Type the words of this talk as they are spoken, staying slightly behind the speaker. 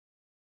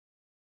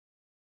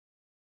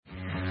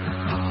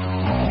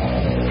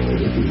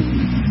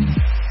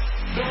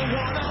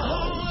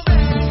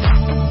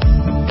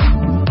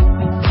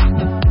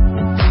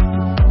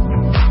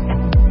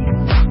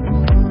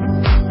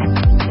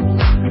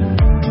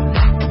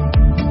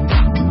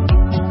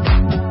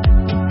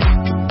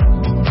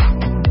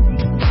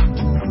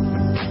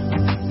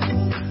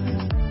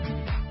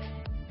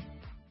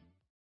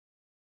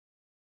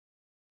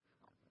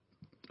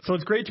So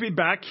it's great to be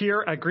back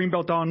here at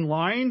Greenbelt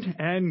Online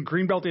and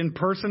Greenbelt in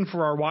person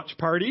for our watch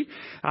party.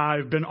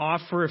 I've been off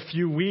for a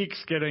few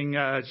weeks, getting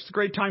just a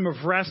great time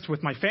of rest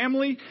with my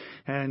family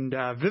and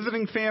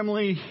visiting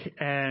family.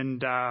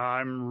 And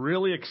I'm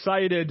really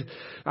excited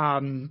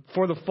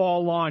for the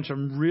fall launch.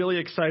 I'm really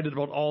excited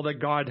about all that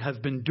God has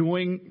been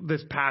doing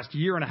this past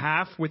year and a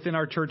half within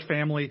our church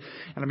family.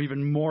 And I'm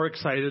even more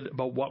excited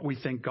about what we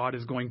think God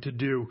is going to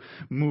do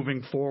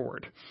moving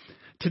forward.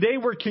 Today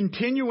we're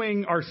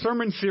continuing our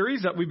sermon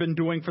series that we've been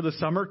doing for the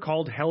summer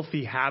called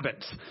Healthy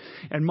Habits.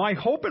 And my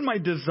hope and my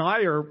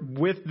desire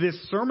with this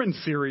sermon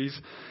series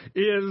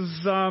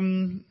is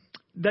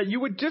that you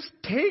would just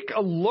take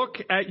a look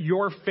at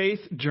your faith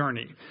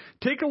journey.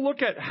 Take a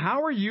look at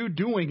how are you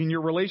doing in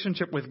your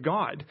relationship with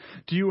God?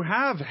 Do you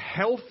have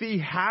healthy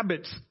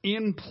habits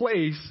in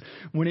place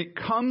when it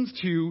comes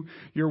to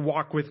your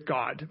walk with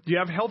God? Do you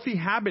have healthy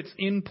habits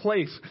in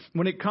place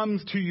when it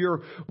comes to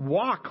your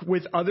walk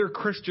with other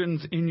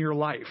Christians in your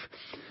life?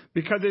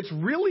 Because it's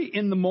really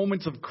in the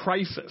moments of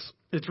crisis,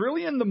 it's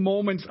really in the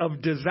moments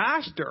of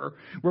disaster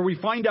where we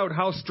find out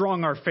how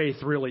strong our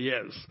faith really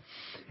is.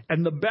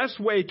 And the best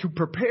way to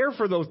prepare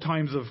for those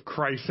times of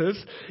crisis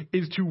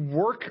is to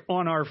work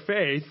on our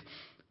faith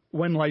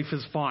when life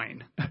is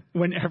fine,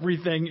 when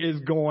everything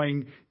is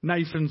going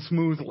nice and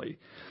smoothly.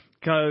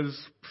 Because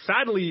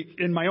sadly,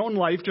 in my own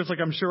life, just like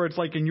I'm sure it's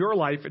like in your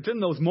life, it's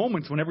in those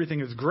moments when everything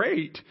is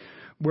great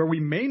where we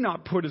may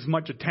not put as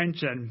much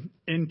attention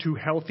into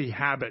healthy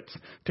habits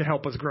to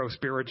help us grow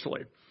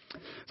spiritually.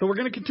 So we're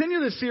going to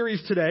continue this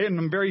series today, and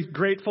I'm very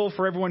grateful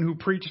for everyone who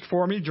preached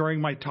for me during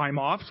my time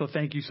off. So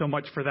thank you so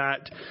much for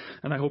that,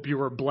 and I hope you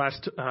were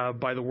blessed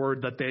by the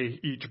word that they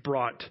each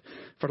brought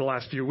for the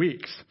last few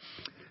weeks.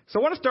 So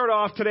I want to start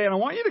off today, and I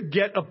want you to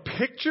get a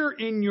picture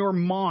in your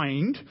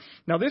mind.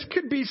 Now, this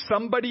could be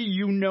somebody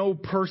you know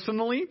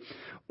personally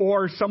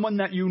or someone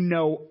that you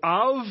know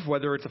of,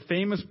 whether it's a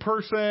famous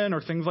person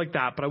or things like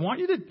that. But I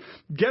want you to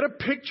get a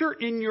picture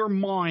in your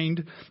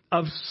mind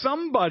of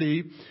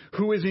somebody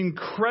who is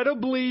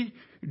incredibly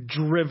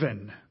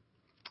driven.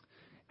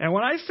 And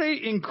when I say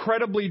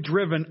incredibly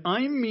driven,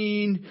 I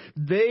mean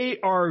they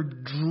are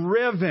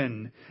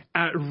driven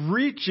at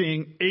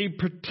reaching a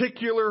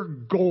particular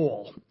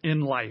goal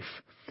in life.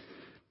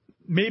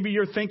 Maybe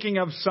you're thinking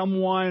of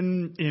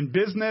someone in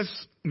business.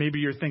 Maybe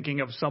you're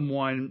thinking of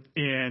someone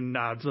in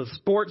the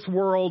sports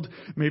world.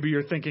 Maybe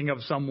you're thinking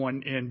of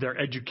someone in their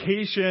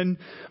education.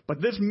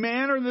 But this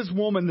man or this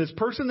woman, this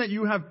person that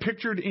you have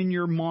pictured in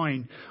your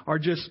mind are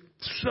just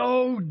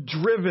so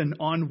driven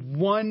on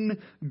one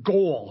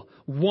goal,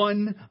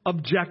 one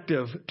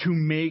objective to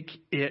make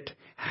it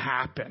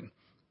happen.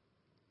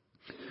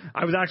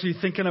 I was actually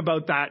thinking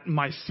about that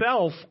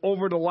myself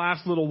over the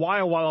last little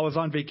while I was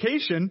on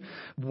vacation,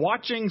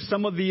 watching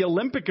some of the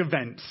Olympic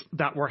events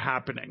that were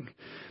happening.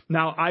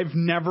 Now, I've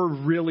never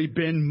really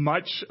been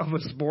much of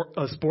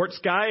a sports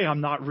guy.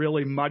 I'm not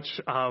really much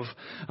of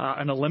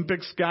an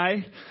Olympics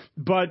guy,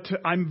 but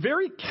I'm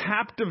very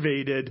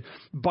captivated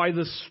by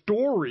the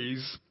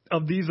stories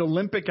of these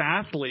Olympic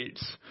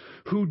athletes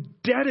who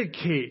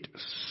dedicate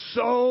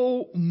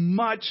so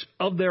much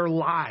of their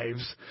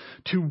lives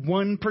to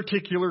one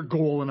particular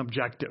goal and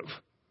objective,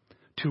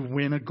 to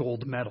win a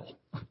gold medal.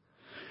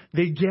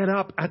 They get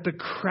up at the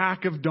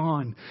crack of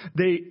dawn.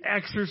 They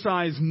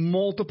exercise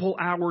multiple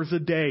hours a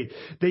day.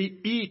 They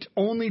eat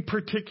only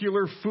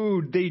particular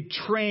food. They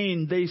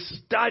train. They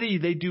study.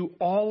 They do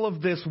all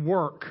of this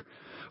work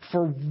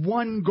for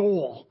one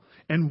goal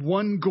and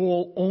one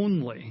goal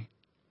only: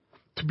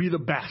 to be the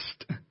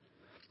best,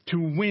 to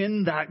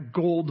win that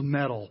gold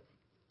medal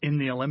in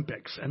the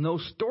Olympics. And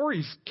those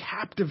stories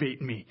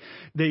captivate me.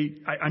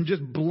 I'm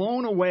just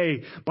blown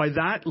away by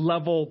that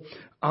level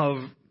of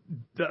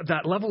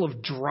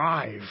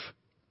drive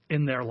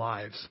in their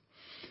lives.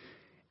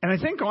 And I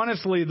think,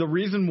 honestly, the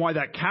reason why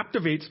that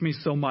captivates me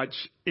so much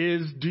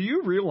is, do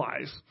you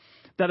realize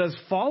that as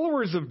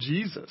followers of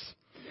Jesus,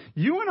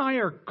 you and I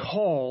are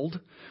called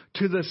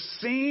to the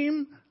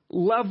same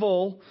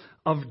level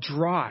of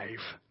drive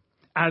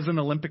as an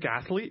Olympic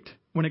athlete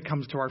when it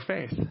comes to our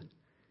faith?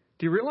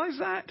 Do you realize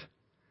that?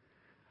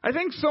 I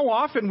think so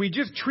often we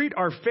just treat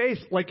our faith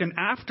like an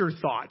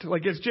afterthought.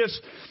 Like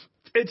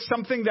it's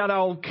something that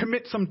I'll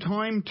commit some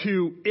time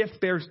to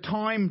if there's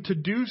time to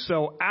do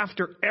so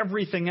after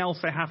everything else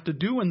I have to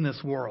do in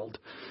this world.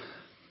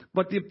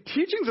 But the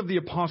teachings of the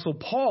Apostle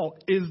Paul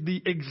is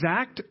the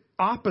exact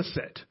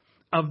opposite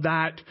of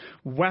that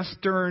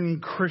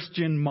Western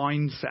Christian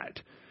mindset,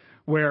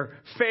 where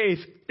faith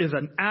is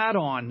an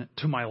add-on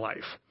to my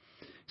life.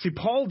 See,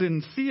 Paul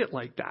didn't see it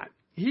like that.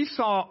 He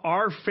saw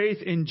our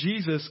faith in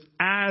Jesus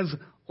as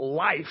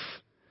life,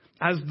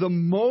 as the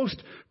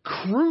most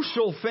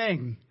crucial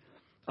thing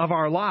of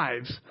our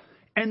lives,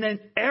 and then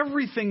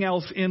everything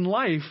else in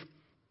life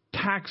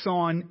tacks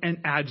on and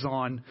adds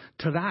on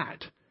to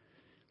that.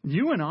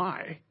 You and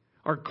I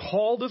are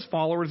called as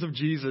followers of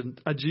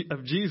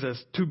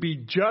Jesus to be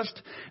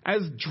just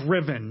as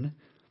driven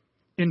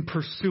in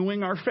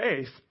pursuing our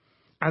faith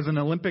as an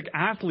Olympic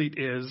athlete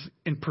is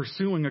in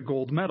pursuing a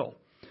gold medal.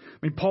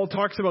 I mean, Paul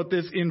talks about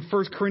this in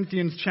 1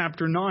 Corinthians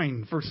chapter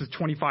 9, verses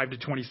 25 to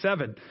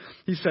 27.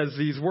 He says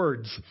these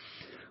words,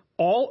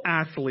 "All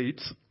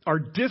athletes are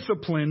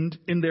disciplined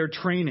in their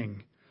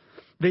training.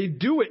 They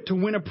do it to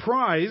win a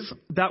prize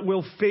that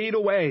will fade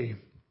away."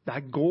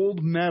 That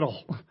gold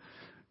medal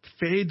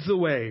fades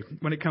away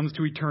when it comes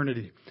to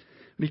eternity.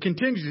 And he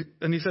continues,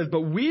 and he says,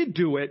 "But we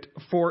do it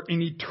for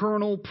an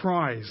eternal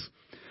prize.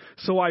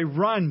 So I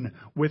run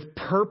with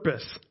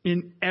purpose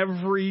in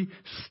every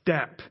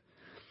step.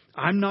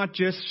 I'm not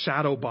just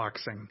shadow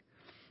boxing.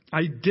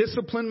 I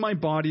discipline my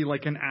body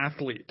like an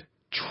athlete,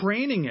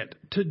 training it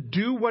to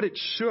do what it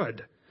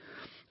should.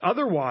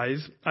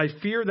 Otherwise, I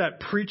fear that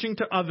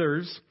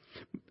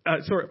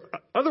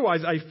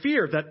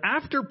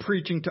after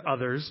preaching to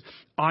others,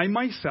 I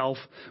myself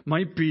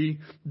might be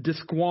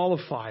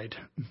disqualified."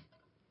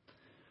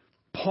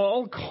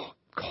 Paul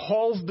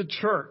calls the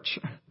church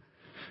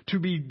to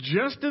be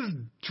just as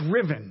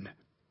driven,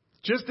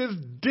 just as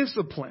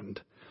disciplined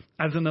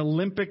as an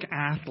Olympic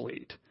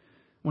athlete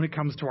when it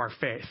comes to our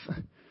faith.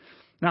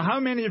 Now, how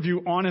many of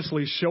you,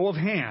 honestly, show of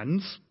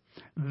hands,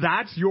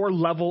 that's your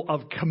level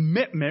of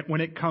commitment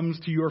when it comes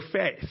to your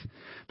faith?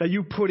 That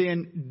you put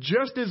in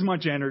just as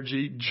much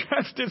energy,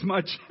 just as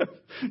much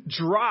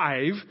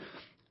drive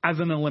as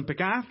an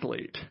Olympic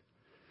athlete?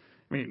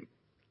 I mean,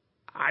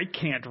 I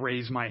can't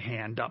raise my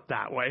hand up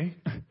that way,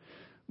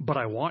 but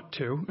I want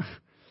to.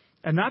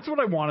 And that's what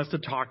I want us to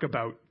talk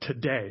about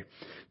today.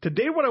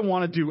 Today, what I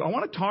want to do, I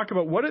want to talk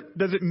about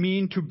does it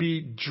mean to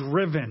be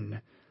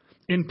driven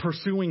in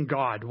pursuing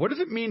God? What does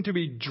it mean to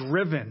be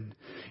driven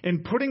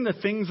in putting the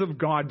things of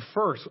God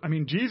first? I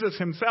mean, Jesus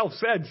himself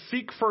said,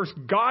 "Seek first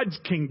God's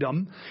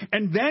kingdom,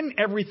 and then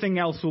everything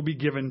else will be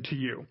given to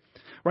you."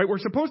 Right? We're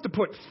supposed to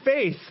put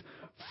faith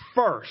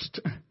first.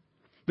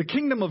 The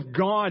kingdom of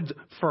God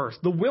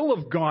first, the will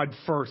of God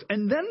first,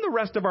 and then the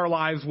rest of our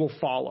lives will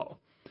follow.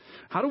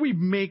 How do we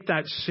make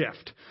that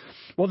shift?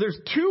 Well, there's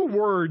two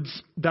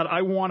words that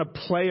I want to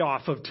play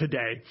off of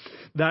today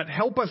that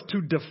help us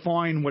to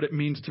define what it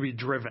means to be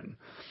driven.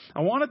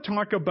 I want to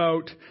talk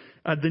about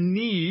the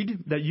need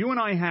that you and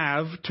I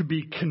have to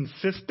be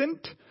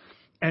consistent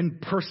and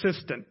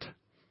persistent.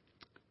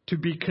 To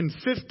be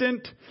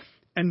consistent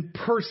and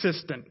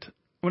persistent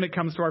when it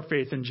comes to our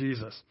faith in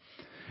Jesus.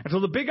 And so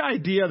the big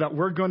idea that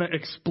we're going to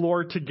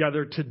explore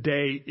together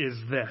today is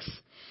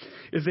this,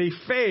 is a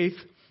faith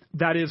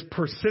that is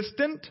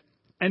persistent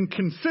and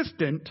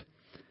consistent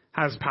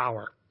has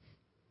power.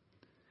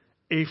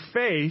 A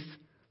faith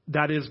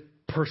that is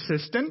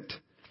persistent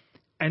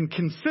and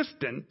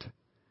consistent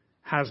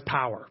has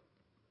power.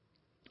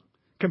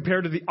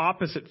 Compared to the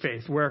opposite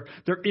faith where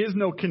there is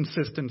no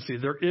consistency,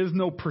 there is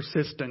no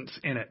persistence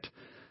in it.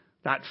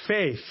 That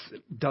faith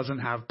doesn't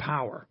have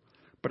power.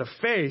 But a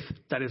faith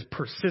that is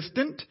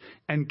persistent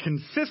and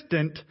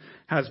consistent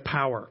has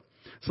power.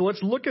 So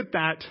let's look at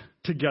that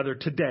together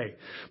today.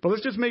 But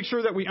let's just make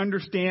sure that we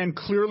understand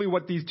clearly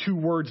what these two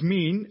words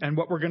mean, and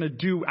what we're going to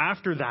do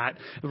after that.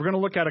 We're going to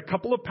look at a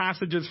couple of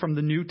passages from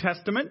the New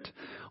Testament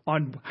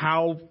on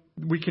how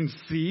we can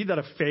see that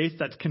a faith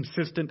that's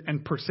consistent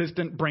and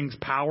persistent brings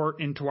power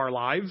into our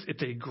lives.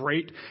 It's a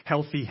great,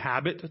 healthy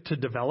habit to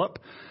develop.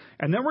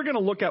 And then we're going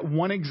to look at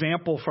one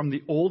example from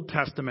the Old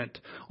Testament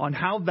on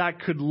how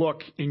that could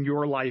look in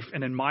your life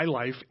and in my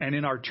life and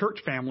in our church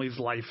family's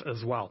life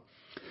as well.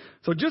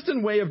 So just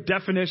in way of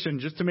definition,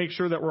 just to make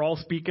sure that we're all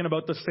speaking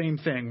about the same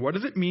thing, what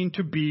does it mean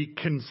to be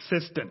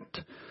consistent?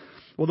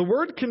 Well, the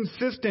word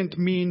consistent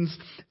means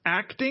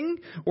acting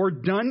or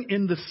done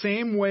in the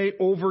same way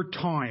over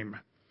time,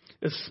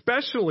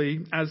 especially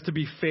as to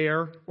be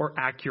fair or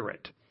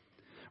accurate.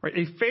 Right?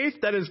 A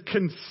faith that is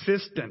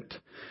consistent,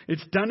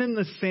 it's done in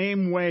the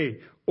same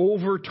way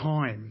over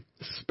time,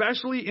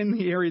 especially in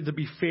the area to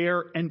be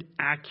fair and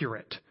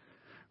accurate.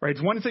 Right?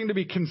 It's one thing to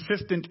be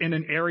consistent in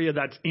an area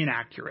that's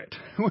inaccurate.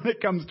 When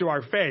it comes to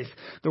our faith,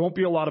 there won't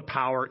be a lot of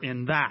power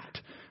in that.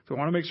 So we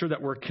want to make sure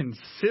that we're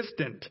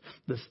consistent,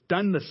 that's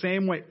done the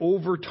same way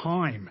over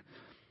time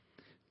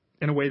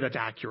in a way that's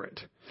accurate.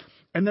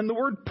 And then the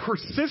word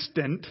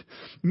persistent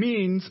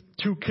means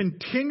to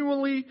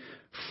continually,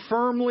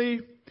 firmly,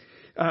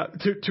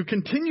 to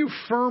continue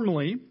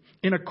firmly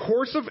in a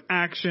course of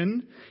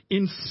action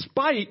in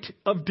spite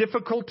of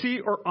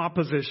difficulty or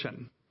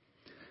opposition.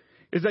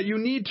 Is that you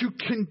need to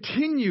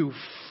continue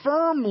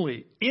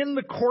firmly in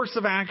the course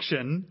of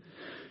action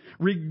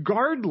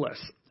regardless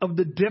of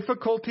the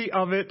difficulty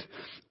of it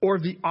or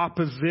the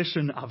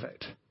opposition of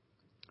it.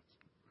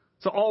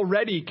 So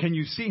already, can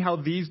you see how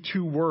these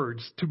two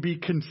words, to be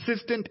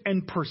consistent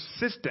and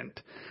persistent,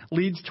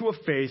 leads to a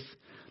faith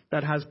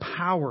that has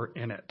power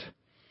in it?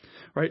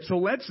 Right? So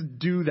let's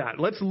do that.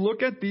 Let's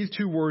look at these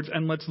two words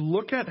and let's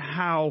look at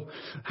how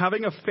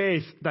having a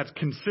faith that's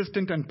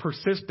consistent and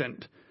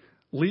persistent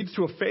leads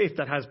to a faith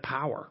that has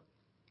power.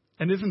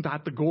 And isn't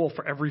that the goal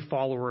for every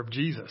follower of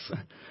Jesus?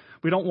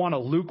 We don't want a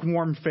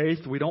lukewarm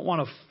faith. We don't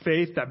want a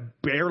faith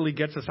that barely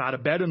gets us out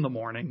of bed in the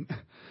morning.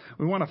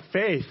 We want a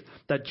faith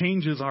that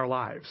changes our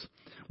lives.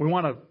 We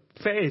want a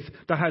faith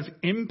that has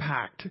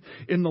impact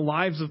in the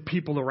lives of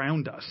people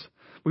around us.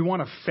 We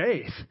want a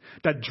faith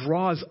that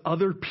draws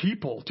other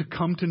people to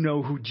come to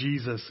know who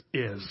Jesus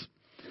is.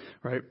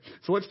 Right?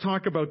 So let's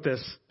talk about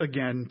this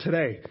again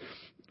today.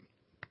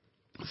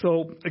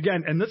 So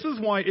again, and this is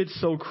why it's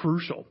so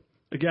crucial.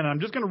 Again, I'm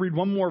just going to read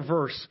one more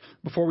verse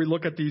before we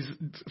look at these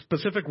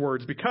specific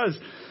words, because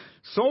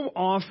so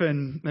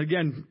often,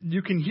 again,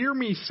 you can hear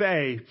me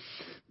say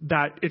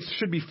that it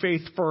should be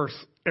faith first,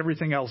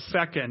 everything else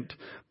second.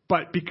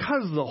 But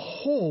because the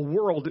whole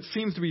world, it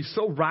seems to be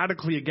so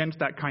radically against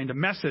that kind of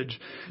message,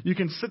 you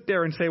can sit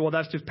there and say, well,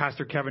 that's just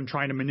Pastor Kevin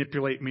trying to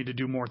manipulate me to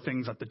do more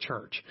things at the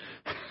church.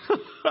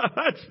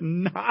 That's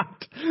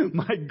not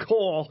my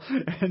goal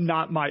and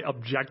not my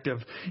objective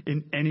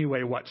in any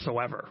way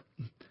whatsoever.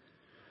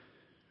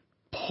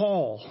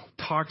 Paul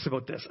talks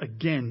about this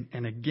again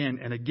and again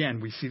and again.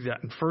 We see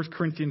that in 1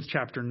 Corinthians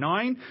chapter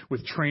 9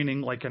 with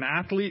training like an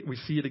athlete. We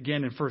see it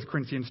again in 1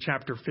 Corinthians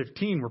chapter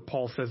 15 where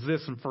Paul says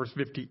this in verse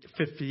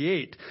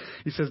 58.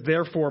 He says,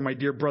 therefore, my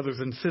dear brothers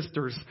and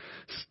sisters,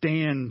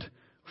 stand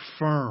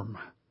firm.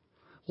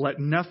 Let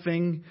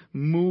nothing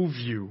move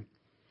you.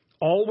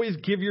 Always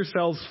give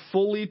yourselves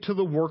fully to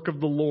the work of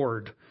the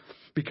Lord,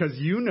 because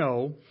you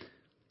know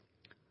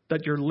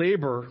that your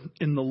labor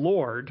in the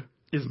Lord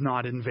is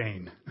not in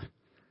vain.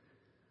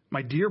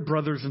 My dear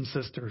brothers and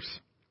sisters,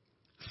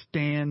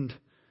 stand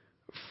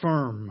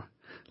firm.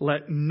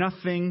 Let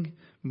nothing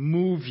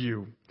move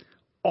you.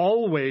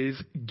 Always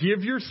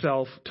give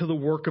yourself to the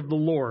work of the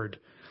Lord,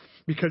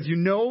 because you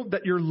know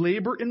that your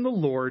labor in the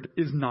Lord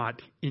is not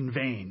in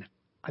vain.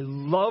 I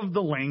love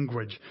the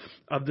language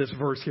of this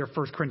verse here,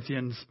 1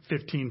 Corinthians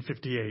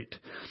 15:58.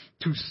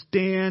 To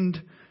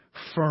stand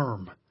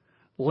firm.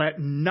 Let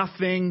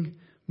nothing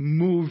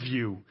move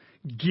you.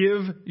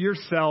 Give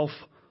yourself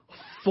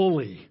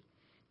fully.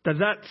 Does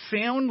that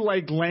sound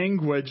like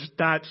language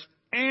that's,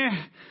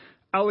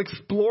 I'll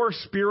explore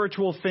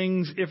spiritual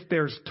things if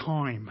there's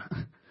time?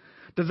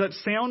 Does that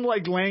sound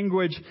like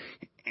language,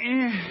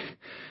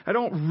 I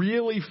don't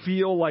really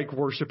feel like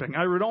worshiping.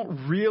 I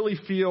don't really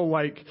feel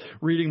like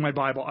reading my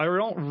Bible. I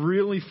don't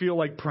really feel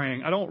like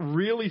praying. I don't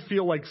really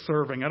feel like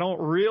serving. I don't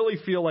really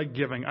feel like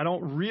giving. I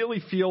don't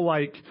really feel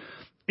like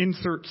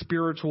insert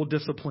spiritual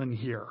discipline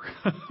here.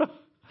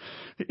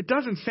 It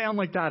doesn't sound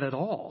like that at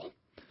all.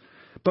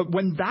 But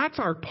when that's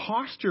our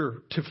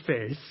posture to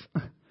faith,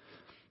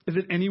 is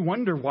it any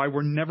wonder why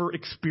we're never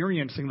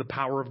experiencing the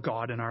power of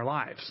God in our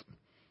lives?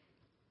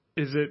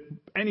 Is it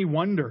any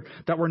wonder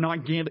that we're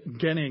not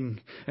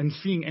getting and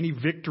seeing any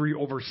victory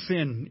over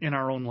sin in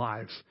our own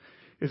lives?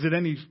 Is it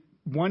any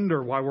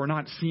wonder why we're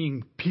not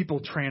seeing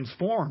people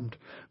transformed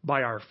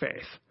by our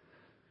faith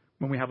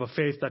when we have a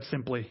faith that's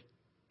simply,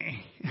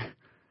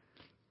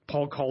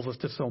 Paul calls us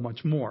to so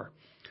much more.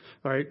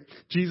 All right.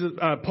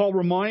 Paul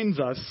reminds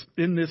us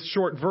in this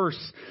short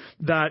verse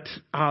that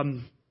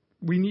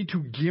we need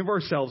to give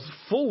ourselves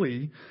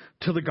fully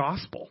to the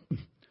gospel,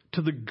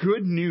 to the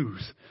good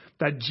news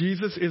that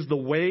Jesus is the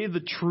way, the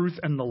truth,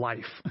 and the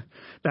life,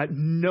 that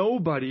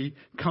nobody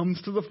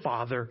comes to the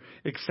Father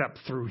except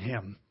through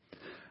him.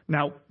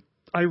 Now,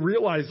 I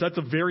realize that's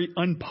a very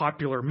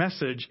unpopular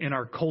message in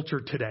our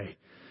culture today.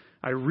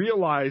 I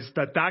realize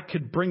that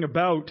could bring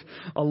about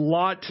a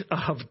lot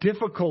of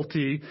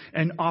difficulty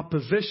and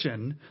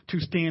opposition to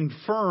stand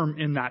firm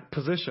in that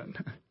position.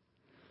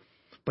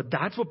 But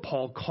that's what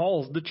Paul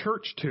calls the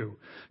church to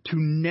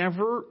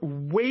never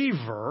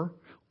waver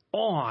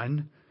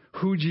on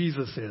who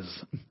Jesus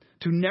is,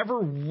 to never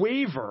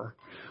waver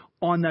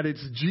on that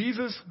it's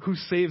Jesus who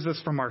saves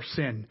us from our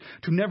sin,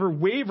 to never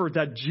waver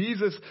that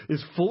Jesus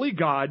is fully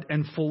God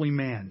and fully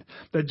man,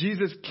 that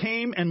Jesus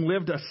came and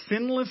lived a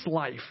sinless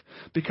life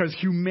because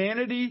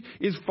humanity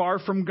is far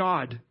from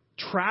God,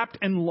 trapped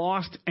and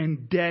lost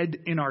and dead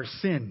in our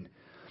sin,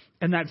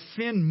 and that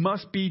sin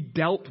must be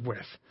dealt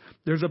with.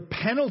 There's a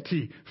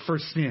penalty for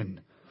sin,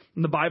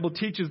 and the Bible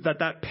teaches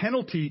that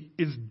penalty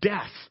is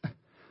death.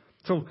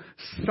 So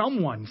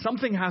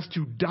something has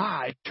to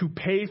die to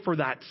pay for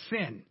that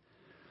sin.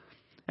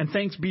 And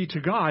thanks be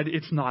to God,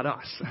 it's not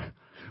us.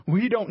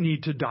 We don't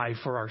need to die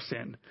for our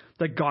sin.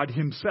 That God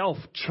himself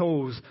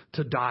chose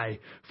to die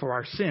for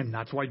our sin.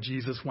 That's why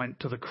Jesus went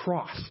to the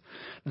cross.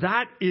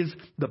 That is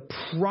the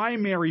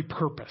primary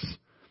purpose.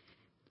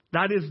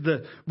 That is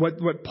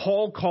what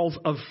Paul calls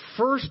of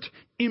first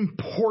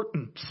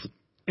importance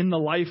in the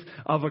life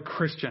of a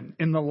Christian,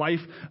 in the life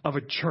of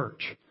a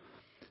church.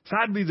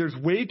 Sadly, there's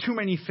way too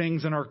many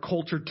things in our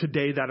culture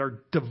today that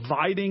are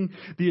dividing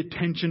the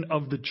attention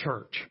of the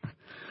church.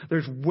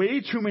 There's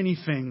way too many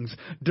things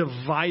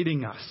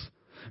dividing us.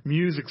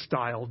 music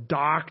style,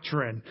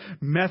 doctrine,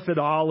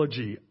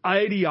 methodology,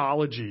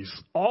 ideologies,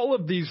 all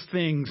of these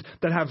things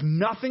that have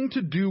nothing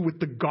to do with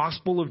the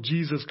gospel of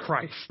Jesus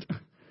Christ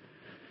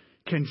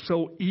can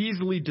so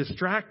easily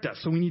distract us.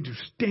 So we need to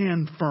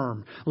stand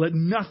firm. Let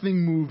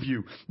nothing move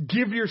you.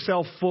 Give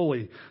yourself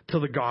fully to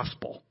the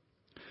gospel.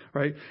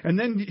 Right? And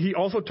then he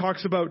also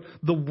talks about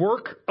the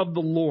work of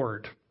the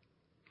Lord.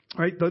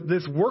 Right?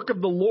 This work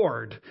of the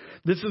Lord,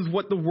 this is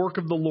what the work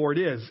of the Lord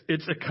is.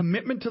 It's a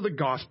commitment to the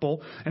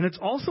gospel, and it's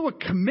also a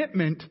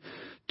commitment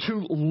to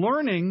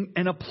learning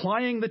and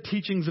applying the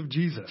teachings of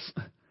Jesus,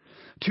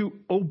 to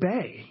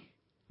obey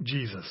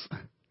Jesus.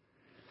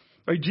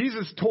 Right?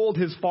 Jesus told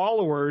his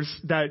followers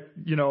that,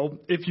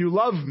 if you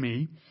love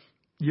me,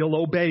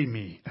 you'll obey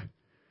me.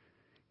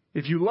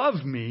 If you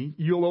love me,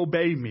 you'll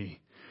obey me.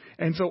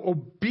 And so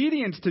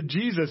obedience to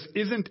Jesus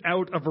isn't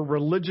out of a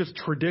religious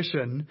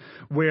tradition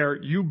where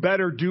you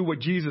better do what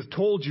Jesus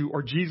told you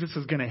or Jesus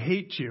is going to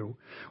hate you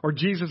or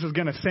Jesus is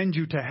going to send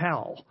you to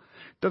hell.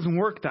 It doesn't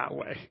work that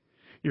way.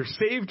 You're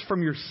saved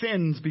from your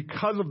sins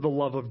because of the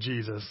love of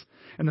Jesus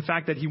and the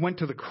fact that he went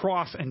to the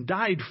cross and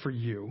died for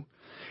you.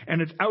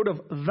 And it's out of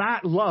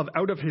that love,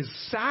 out of his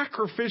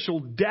sacrificial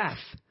death,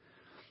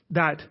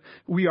 that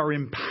we are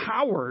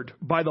empowered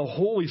by the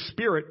Holy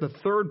Spirit, the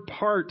third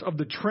part of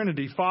the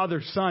Trinity,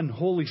 Father, Son,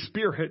 Holy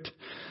Spirit.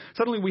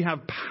 Suddenly we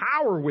have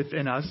power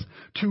within us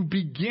to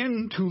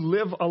begin to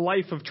live a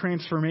life of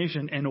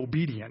transformation and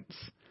obedience.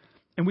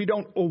 And we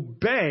don't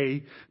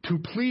obey to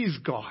please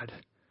God.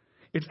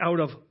 It's out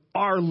of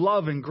our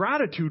love and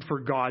gratitude for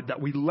God that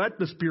we let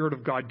the Spirit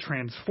of God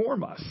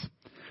transform us.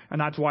 And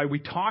that's why we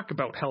talk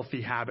about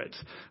healthy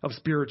habits of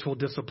spiritual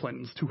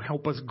disciplines to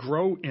help us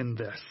grow in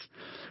this.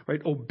 Right?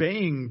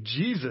 Obeying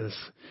Jesus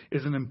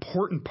is an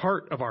important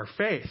part of our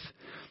faith.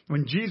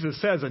 When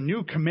Jesus says, "A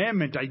new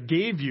commandment I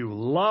gave you,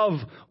 love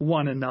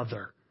one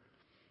another."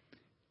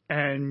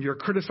 And you're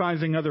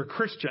criticizing other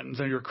Christians,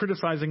 and you're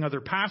criticizing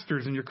other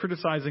pastors, and you're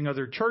criticizing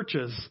other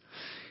churches,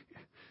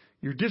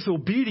 you're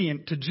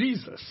disobedient to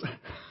Jesus.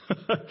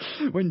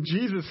 When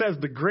Jesus says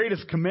the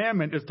greatest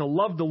commandment is to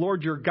love the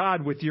Lord your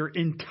God with your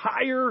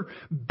entire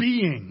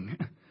being,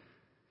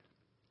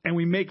 and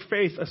we make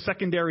faith a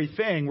secondary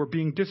thing, we're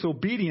being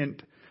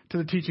disobedient to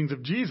the teachings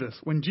of Jesus.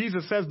 When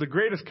Jesus says the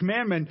greatest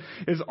commandment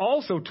is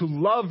also to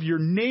love your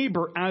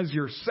neighbor as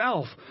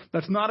yourself,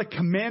 that's not a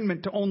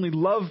commandment to only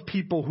love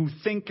people who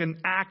think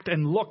and act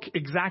and look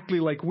exactly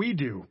like we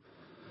do.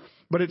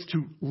 But it's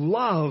to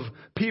love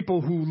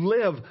people who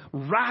live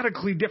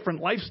radically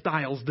different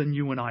lifestyles than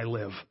you and I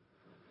live.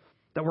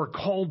 That we're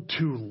called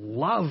to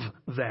love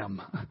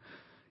them.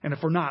 And if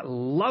we're not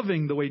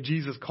loving the way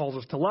Jesus calls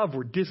us to love,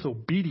 we're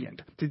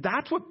disobedient. See,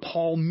 that's what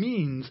Paul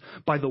means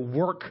by the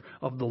work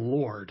of the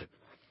Lord.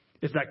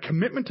 Is that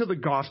commitment to the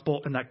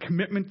gospel and that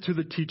commitment to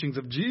the teachings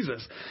of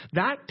Jesus.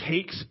 That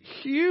takes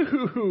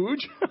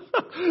huge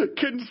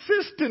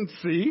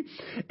consistency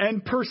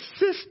and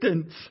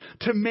persistence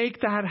to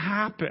make that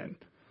happen.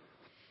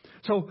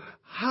 So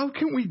how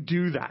can we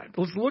do that?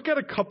 Let's look at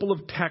a couple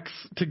of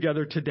texts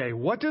together today.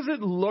 What does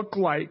it look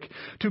like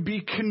to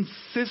be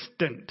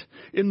consistent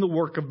in the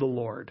work of the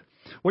Lord?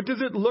 What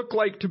does it look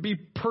like to be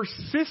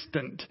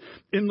persistent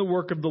in the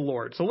work of the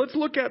Lord? So let's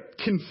look at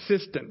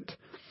consistent,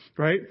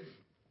 right?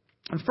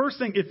 And first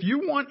thing, if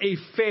you want a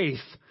faith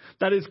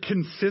that is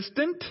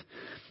consistent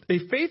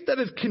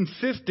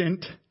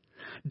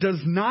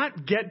does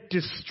not get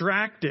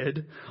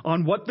distracted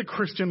on what the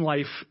Christian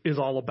life is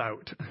all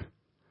about.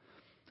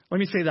 Let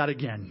me say that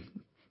again.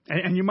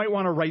 And you might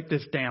want to write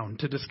this down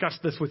to discuss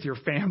this with your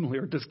family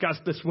or discuss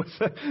this with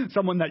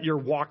someone that you're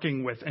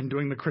walking with and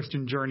doing the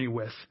Christian journey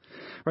with,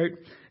 right?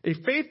 A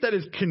faith that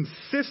is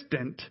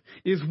consistent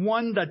is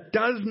one that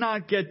does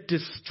not get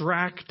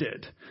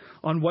distracted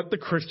on what the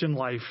Christian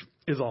life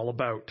is all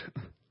about.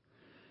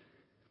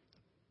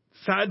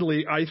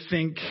 Sadly, I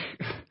think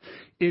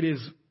it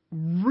is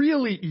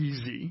really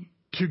easy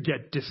to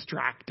get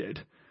distracted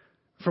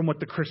from what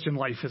the Christian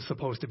life is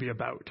supposed to be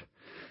about.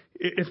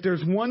 If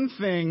there's one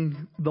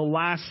thing the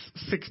last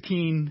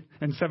 16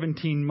 and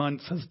 17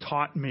 months has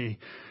taught me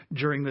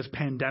during this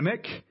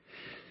pandemic,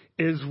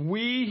 is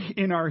we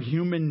in our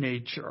human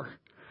nature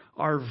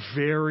are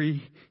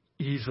very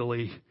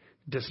easily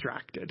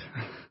distracted.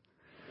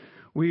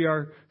 We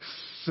are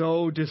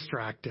so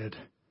distracted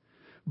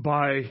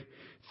by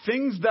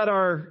things that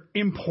are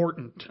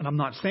important, and I'm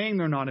not saying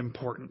they're not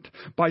important,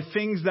 by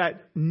things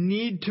that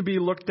need to be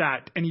looked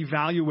at and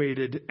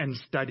evaluated and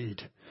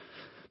studied.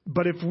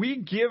 But if we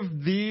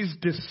give these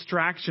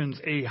distractions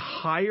a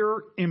higher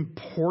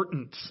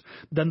importance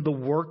than the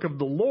work of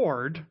the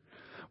Lord,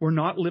 we're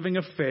not living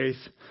a faith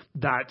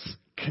that's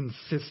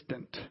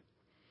consistent.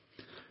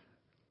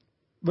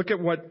 Look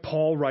at what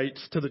Paul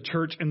writes to the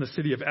church in the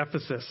city of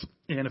Ephesus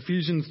in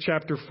Ephesians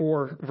chapter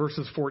 4,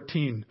 verses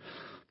 14.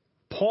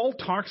 Paul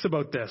talks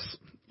about this.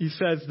 He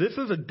says, this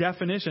is a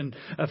definition.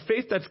 A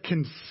faith that's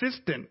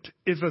consistent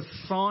is a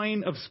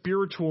sign of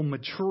spiritual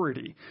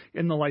maturity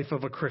in the life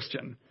of a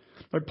Christian.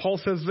 But Paul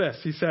says this.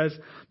 He says,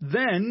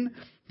 then,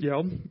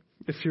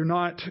 if you're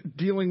not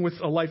dealing with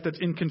a life that's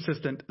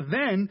inconsistent,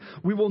 then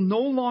we will no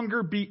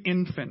longer be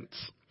infants,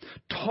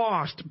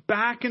 tossed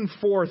back and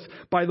forth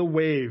by the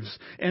waves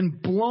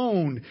and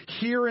blown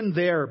here and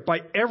there by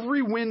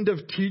every wind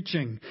of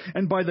teaching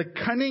and by the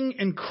cunning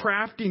and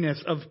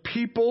craftiness of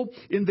people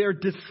in their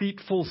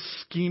deceitful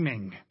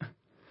scheming.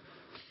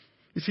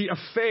 You see, a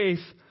faith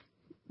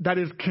that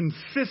is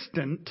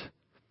consistent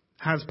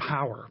has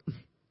power.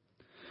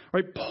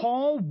 Right?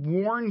 Paul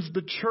warns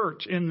the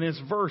church in this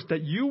verse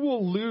that you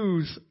will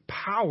lose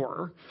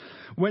power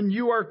when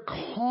you are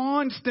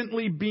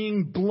constantly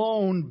being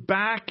blown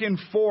back and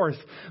forth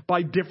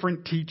by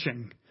different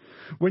teaching.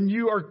 When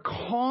you are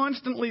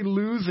constantly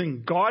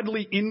losing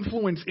godly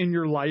influence in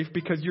your life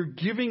because you're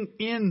giving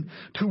in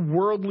to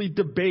worldly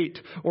debate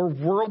or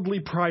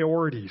worldly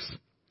priorities.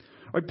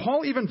 Right?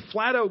 Paul even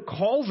flat out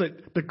calls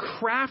it the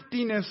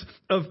craftiness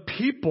of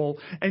people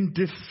and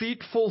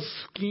deceitful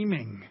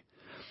scheming.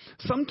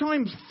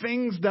 Sometimes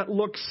things that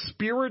look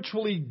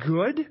spiritually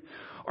good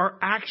are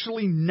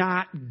actually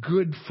not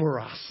good for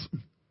us.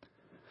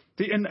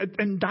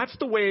 And that's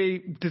the way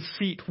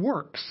deceit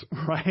works,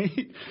 right?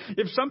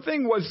 If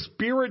something was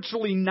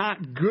spiritually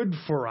not good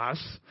for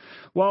us,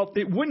 well,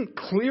 it wouldn't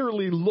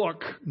clearly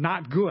look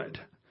not good.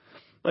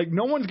 Like,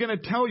 no one's going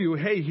to tell you,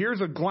 hey, here's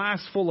a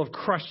glass full of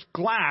crushed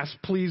glass,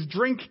 please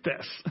drink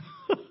this.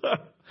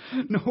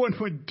 No one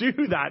would do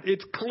that.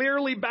 It's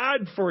clearly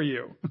bad for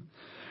you.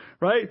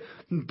 Right?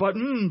 But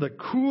the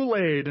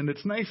Kool-Aid, and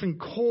it's nice and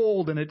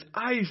cold, and it's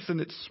ice, and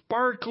it's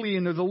sparkly,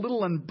 and there's a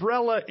little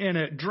umbrella in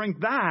it.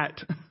 Drink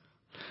that.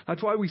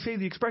 That's why we say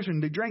the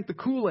expression, they drank the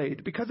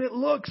Kool-Aid, because it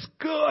looks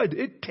good.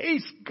 It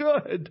tastes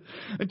good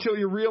until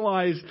you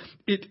realize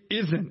it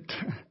isn't.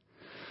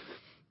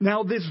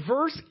 Now, this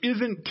verse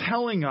isn't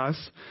telling us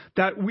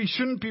that we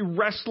shouldn't be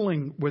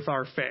wrestling with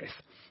our faith.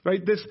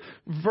 Right? This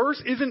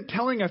verse isn't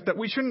telling us that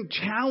we shouldn't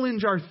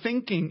challenge our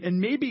thinking and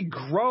maybe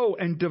grow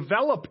and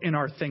develop in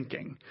our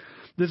thinking.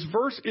 This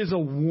verse is a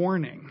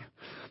warning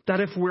that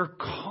if we're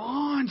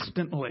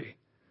constantly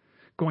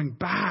going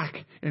back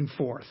and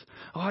forth,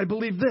 oh, I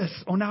believe this.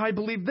 Oh, now I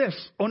believe this.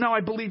 Oh, now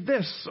I believe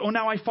this. Oh,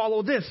 now I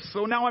follow this.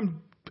 Oh, now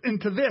I'm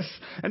into this.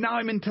 And now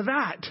I'm into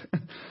that.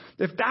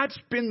 If that's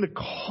been the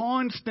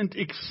constant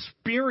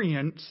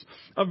experience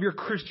of your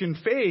Christian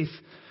faith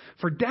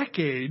for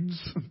decades,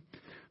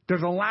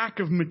 there's a lack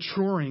of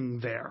maturing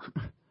there.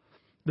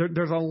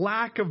 There's a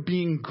lack of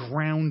being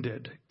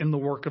grounded in the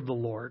work of the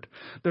Lord.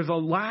 There's a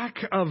lack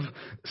of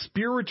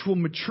spiritual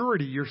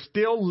maturity. You're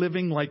still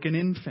living like an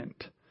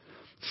infant.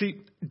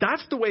 See,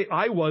 that's the way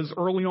I was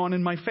early on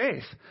in my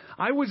faith.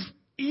 I was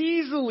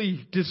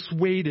easily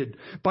dissuaded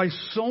by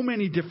so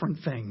many different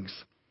things.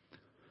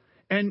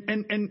 And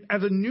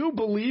as a new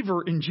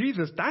believer in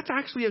Jesus, that's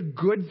actually a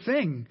good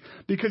thing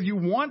because you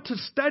want to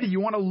study.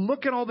 You want to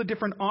look at all the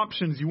different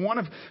options. You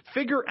want to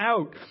figure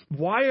out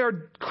why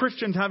are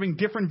Christians having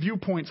different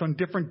viewpoints on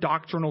different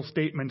doctrinal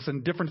statements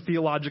and different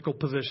theological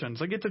positions.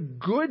 Like, it's a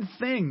good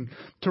thing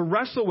to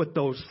wrestle with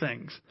those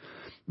things.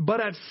 But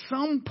at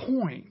some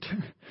point,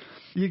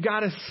 you got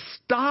to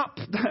stop.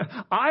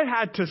 I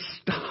had to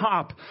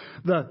stop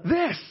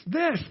this,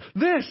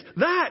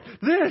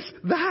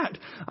 that.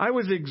 I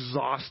was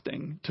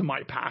exhausting to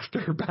my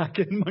pastor back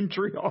in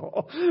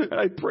Montreal. And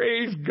I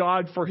praise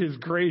God for his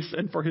grace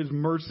and for his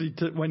mercy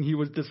when he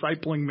was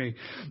discipling me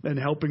and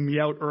helping me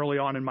out early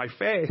on in my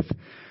faith.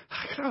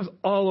 I was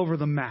all over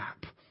the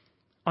map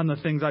on the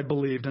things I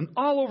believed and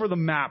all over the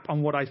map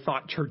on what I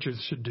thought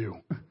churches should do.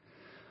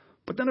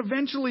 But then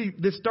eventually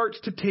this starts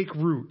to take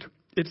root.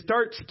 It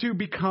starts to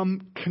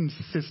become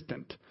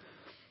consistent.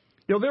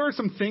 You know, there are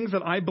some things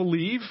that I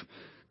believe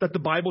that the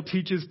Bible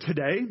teaches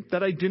today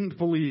that I didn't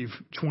believe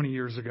 20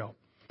 years ago.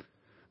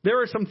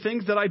 There are some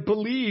things that I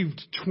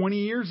believed 20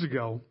 years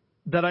ago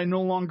that I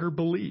no longer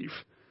believe.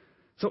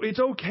 So it's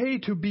okay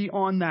to be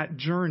on that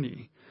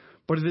journey.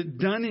 But is it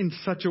done in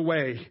such a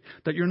way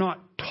that you're not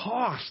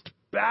tossed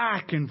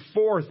back and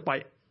forth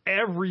by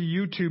every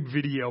YouTube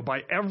video, by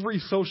every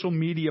social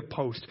media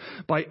post,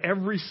 by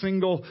every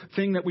single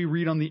thing that we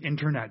read on the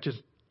internet,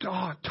 just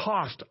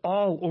tossed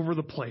all over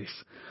the place?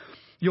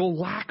 You'll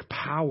lack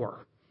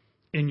power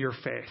in your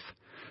faith.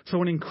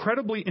 So an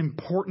incredibly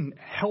important,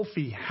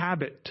 healthy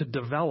habit to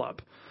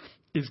develop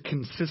is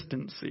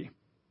consistency.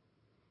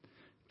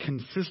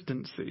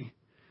 Consistency.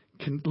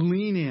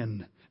 Lean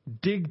in,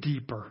 dig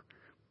deeper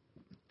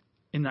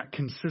in that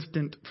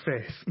consistent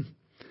faith.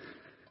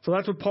 So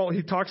that's what Paul,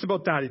 he talks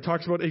about that. He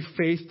talks about a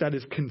faith that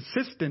is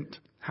consistent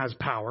has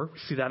power. We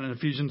see that in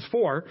Ephesians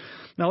 4.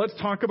 Now let's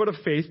talk about a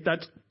faith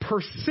that's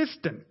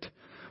persistent.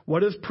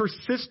 What does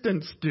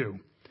persistence do?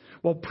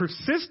 Well,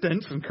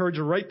 persistence, I encourage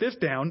you to write this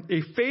down,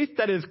 a faith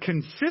that is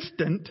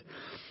consistent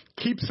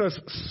keeps us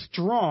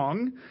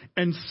strong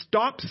and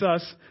stops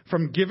us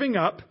from giving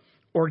up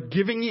or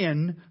giving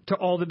in to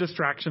all the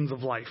distractions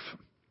of life.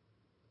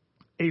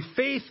 A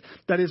faith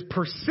that is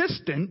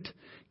persistent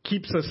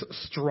keeps us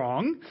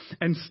strong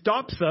and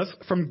stops us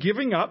from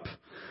giving up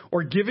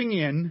or giving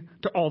in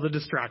to all the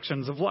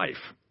distractions of life.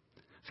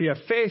 See, a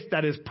faith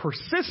that is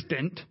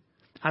persistent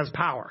has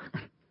power.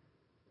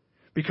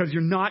 because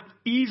you're not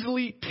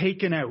easily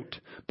taken out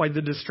by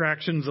the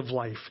distractions of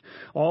life.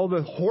 All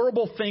the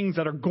horrible things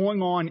that are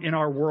going on in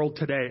our world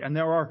today. And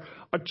there are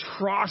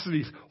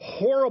atrocities,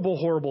 horrible,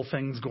 horrible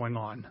things going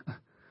on.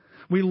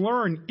 We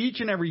learn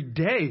each and every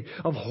day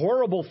of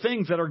horrible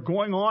things that are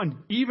going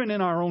on even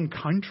in our own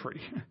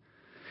country.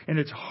 And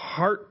it's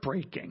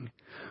heartbreaking.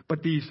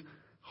 But these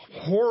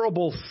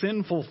horrible,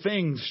 sinful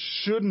things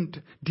shouldn't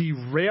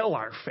derail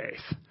our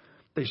faith.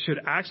 They should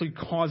actually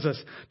cause us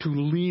to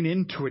lean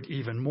into it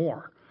even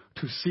more,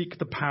 to seek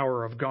the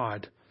power of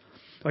God.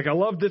 Like, I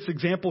love this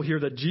example here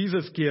that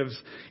Jesus gives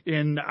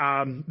in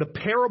the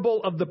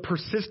parable of the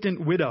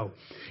persistent widow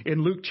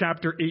in Luke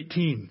chapter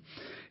 18.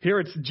 Here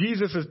it's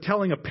Jesus is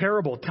telling a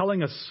parable,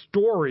 telling a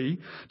story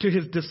to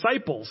his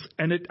disciples.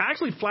 And it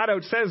actually flat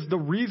out says the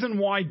reason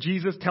why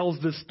Jesus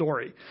tells this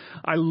story.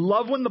 I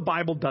love when the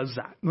Bible does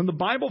that. When the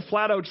Bible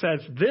flat out says,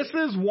 this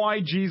is why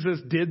Jesus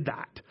did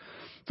that.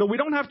 So we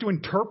don't have to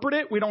interpret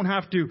it. We don't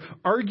have to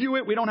argue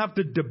it. We don't have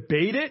to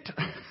debate it.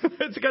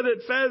 It's because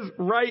it says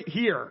right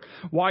here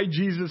why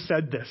Jesus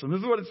said this. And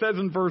this is what it says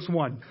in verse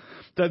 1.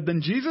 That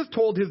then Jesus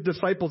told his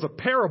disciples a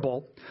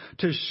parable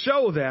to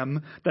show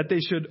them that they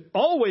should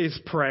always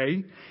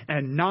pray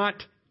and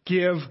not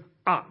give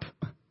up.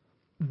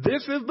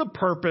 This is the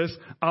purpose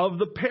of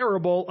the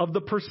parable of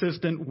the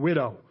persistent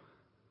widow.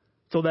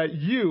 So that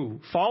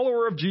you,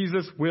 follower of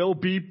Jesus, will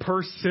be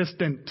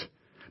persistent.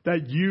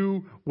 That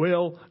you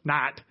will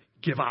not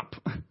give up.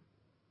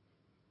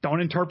 Don't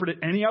interpret it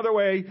any other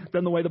way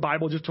than the way the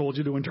Bible just told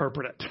you to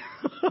interpret it.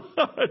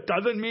 It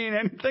doesn't mean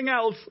anything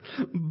else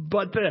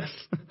but this,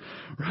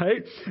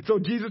 right? So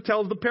Jesus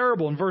tells the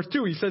parable in verse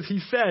 2.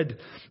 He said,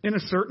 in a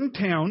certain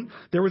town,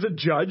 there was a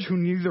judge who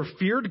neither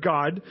feared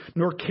God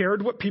nor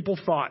cared what people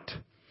thought.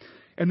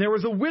 And there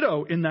was a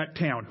widow in that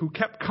town who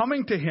kept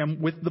coming to him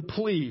with the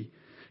plea,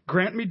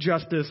 grant me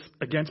justice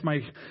against my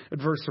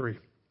adversary.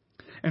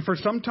 And for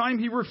some time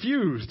he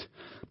refused.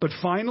 But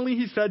finally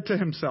he said to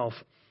himself,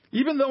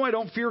 even though I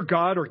don't fear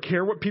God or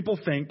care what people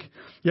think,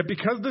 yet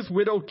because this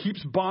widow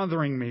keeps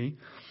bothering me,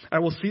 I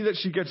will see that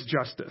she gets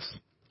justice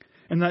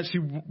and that she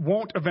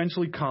won't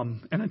eventually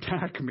come and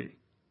attack me.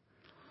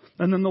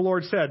 And then the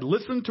Lord said,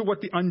 listen to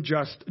what the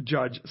unjust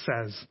judge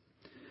says.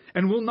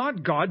 And will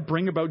not God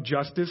bring about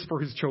justice for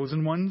his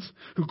chosen ones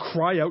who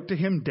cry out to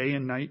him day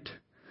and night?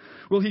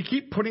 Will he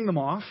keep putting them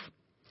off?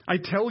 I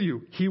tell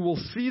you, he will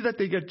see that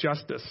they get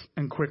justice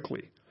and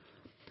quickly.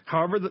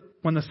 However,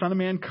 when the Son of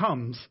Man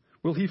comes,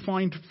 will he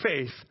find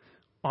faith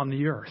on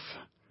the earth?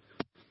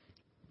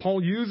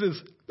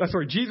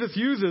 Jesus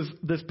uses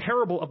this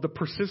parable of the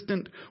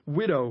persistent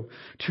widow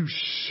to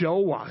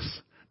show us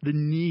the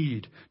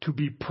need to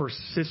be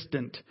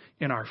persistent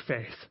in our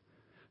faith,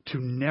 to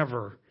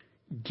never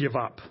give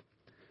up,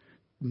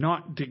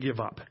 not to give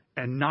up,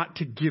 and not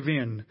to give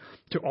in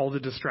to all the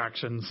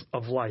distractions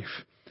of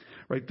life.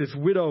 Right? This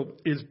widow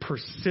is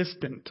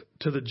persistent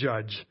to the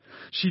judge.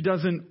 She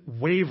doesn't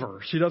waver.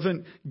 She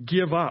doesn't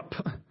give up.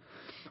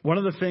 One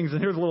of the things,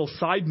 and here's a little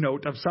side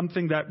note of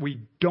something that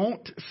we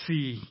don't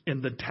see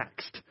in the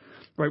text,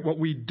 right? What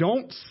we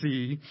don't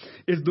see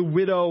is the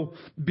widow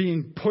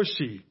being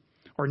pushy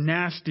or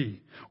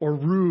nasty or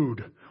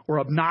rude or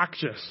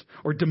obnoxious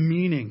or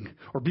demeaning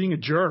or being a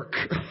jerk.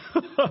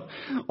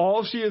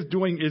 All she is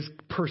doing is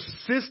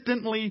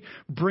persistently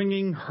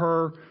bringing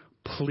her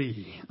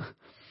plea.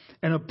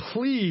 And a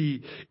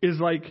plea is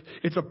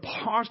it's a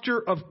posture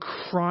of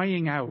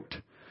crying out.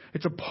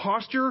 It's a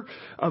posture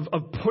of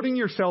putting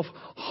yourself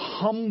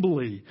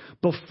humbly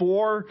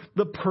before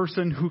the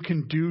person who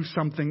can do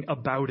something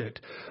about it.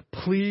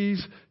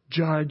 Please,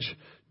 judge,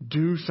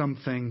 do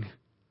something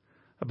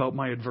about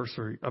my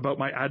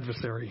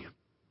adversary.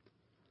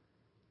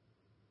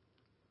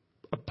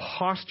 A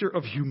posture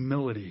of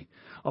humility,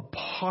 a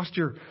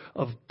posture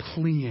of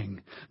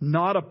pleading,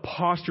 not a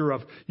posture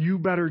of, you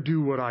better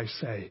do what I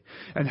say,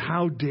 and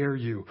how dare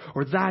you,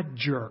 or that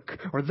jerk,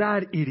 or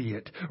that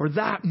idiot, or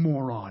that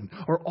moron,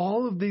 or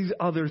all of these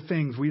other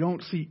things. We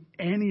don't see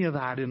any of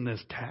that in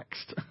this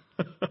text.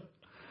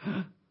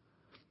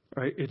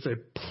 Right? It's a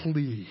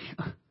plea,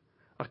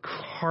 a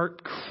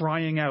heart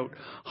crying out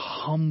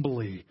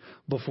humbly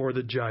before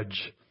the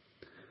judge.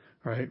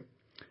 Right?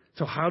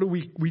 So how do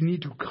we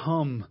need to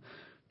come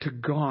to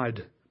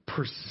God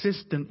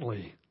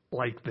persistently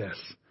like this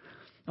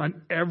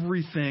on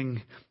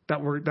everything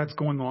that's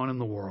going on in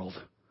the world?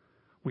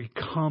 We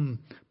come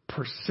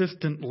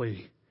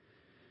persistently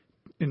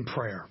in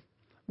prayer.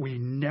 We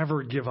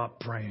never give up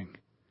praying.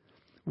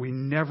 We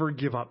never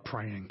give up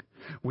praying.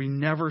 We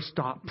never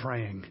stop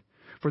praying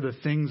for the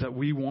things that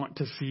we want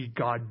to see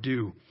God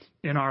do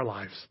in our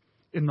lives,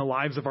 in the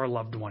lives of our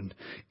loved one,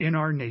 in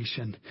our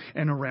nation,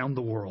 and around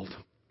the world.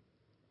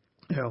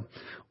 You know,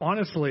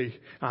 honestly,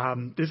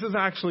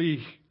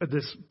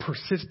 this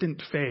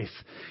persistent faith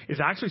is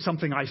actually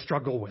something I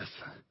struggle with.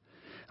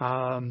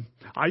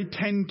 I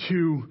tend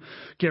to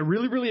get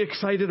really, really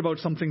excited about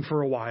something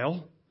for a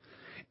while,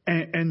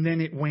 and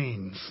then it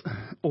wanes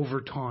over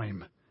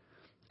time,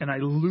 and I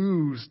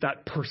lose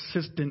that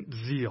persistent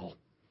zeal.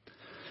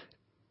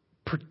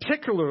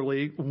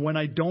 particularly when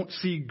I don't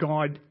see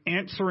God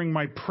answering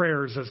my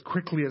prayers as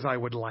quickly as I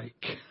would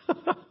like.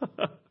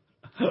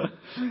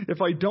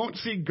 If I don't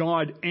see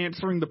God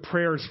answering the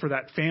prayers for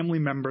that family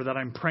member that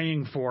I'm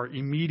praying for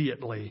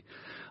immediately,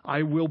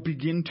 I will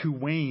begin to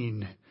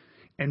wane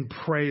and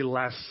pray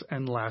less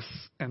and less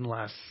and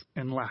less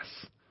and less.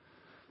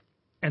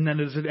 And then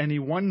is it any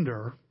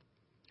wonder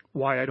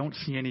why I don't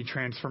see any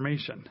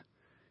transformation?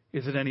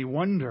 Is it any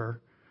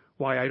wonder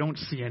why I don't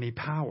see any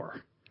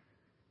power?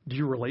 Do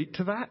you relate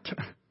to that?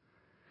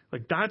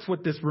 Like, that's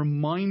what this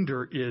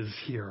reminder is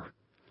here,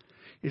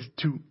 is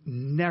to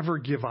never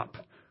give up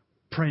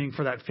praying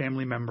for that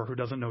family member who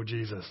doesn't know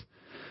Jesus,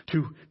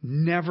 to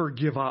never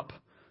give up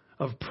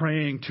of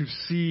praying to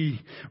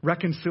see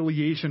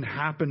reconciliation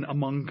happen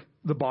among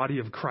the body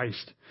of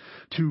Christ,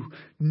 to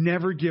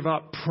never give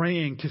up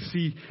praying to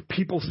see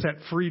people set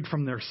freed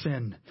from their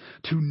sin,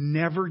 to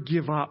never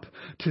give up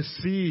to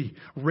see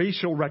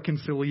racial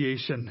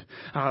reconciliation,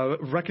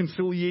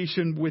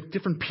 reconciliation with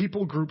different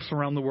people groups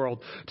around the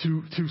world,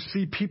 to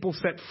see people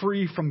set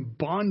free from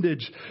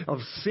bondage of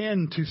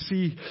sin, to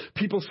see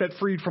people set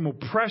free from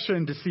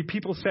oppression, to see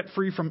people set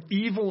free from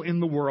evil in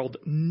the world.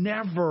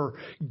 Never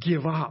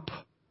give up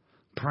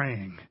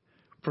praying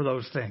for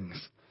those things.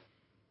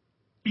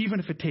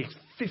 Even if it takes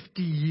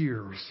 50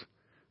 years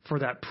for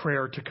that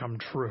prayer to come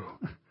true,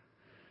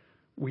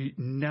 we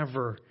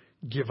never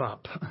give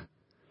up.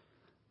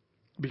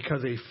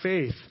 Because a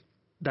faith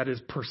that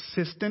is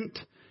persistent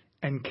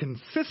and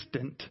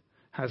consistent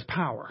has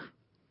power.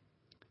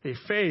 A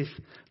faith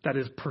that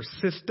is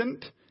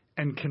persistent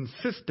and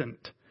consistent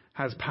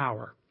has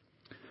power.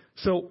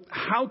 So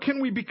how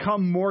can we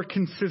become more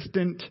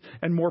consistent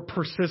and more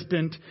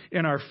persistent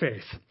in our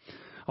faith?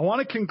 I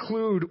want to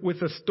conclude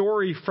with a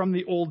story from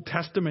the Old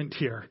Testament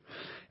here.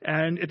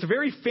 And it's a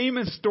very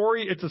famous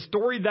story. It's a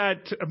story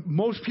that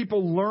most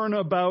people learn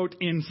about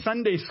in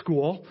Sunday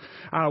school.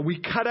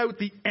 We cut out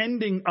the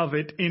ending of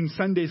it in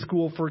Sunday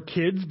school for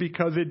kids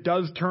because it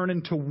does turn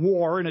into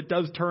war and it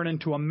does turn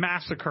into a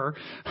massacre,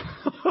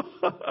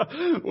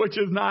 which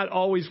is not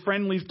always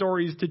friendly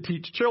stories to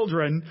teach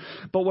children.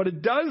 But what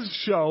it does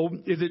show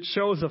is it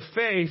shows a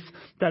faith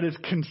that is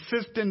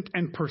consistent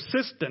and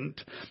persistent.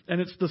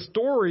 And it's the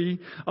story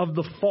of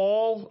the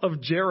fall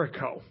of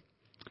Jericho.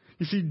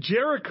 You see,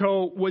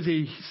 Jericho was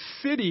a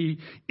city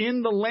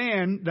in the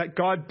land that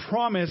God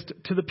promised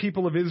to the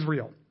people of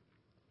Israel.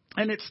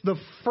 And it's the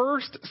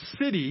first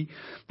city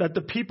that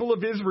the people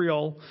of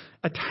Israel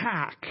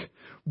attack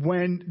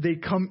when they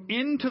come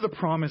into the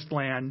promised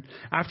land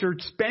after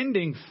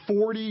spending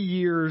 40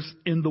 years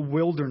in the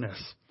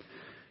wilderness.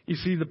 You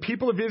see, the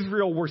people of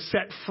Israel were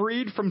set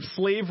freed from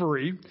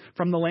slavery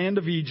from the land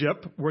of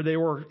Egypt, where they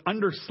were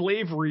under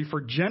slavery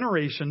for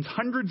generations,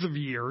 hundreds of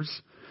years.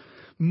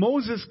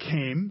 Moses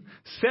came,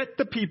 set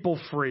the people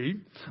free,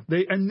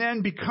 and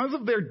then because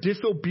of their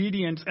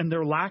disobedience and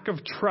their lack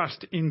of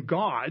trust in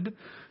God,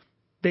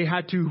 they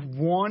had to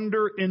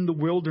wander in the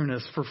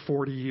wilderness for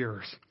 40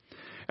 years.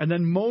 And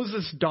then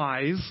Moses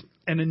dies,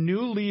 and a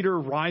new leader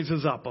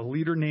rises up, a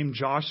leader named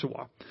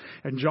Joshua.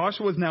 And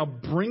Joshua is now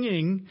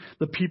bringing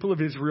the people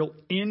of Israel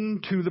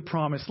into the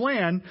promised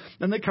land,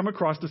 and they come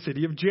across the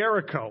city of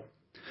Jericho,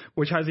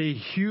 which has a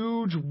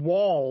huge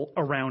wall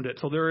around it.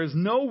 So there is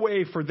no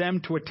way for them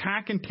to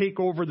attack and take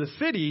over the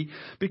city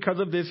because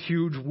of this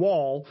huge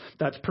wall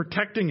that's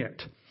protecting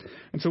it.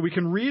 And so we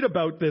can read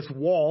about this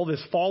wall,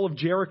 this fall of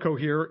Jericho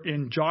here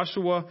in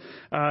Joshua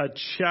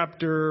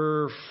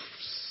chapter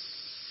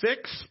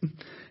 6.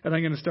 And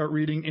I'm going to start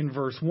reading in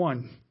verse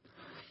 1.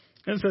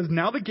 And it says,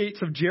 "Now the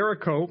gates of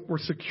Jericho were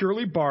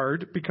securely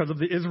barred because of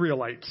the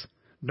Israelites.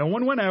 No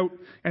one went out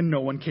and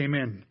no one came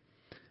in.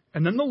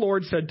 And then the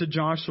Lord said to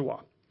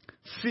Joshua,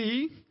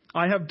 'See,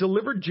 I have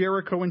delivered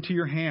Jericho into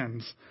your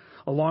hands,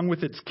 along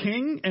with its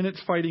king and its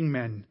fighting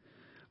men.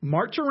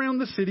 March around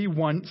the city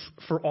once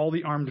for all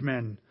the armed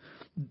men.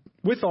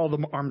 With all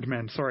the armed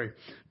men,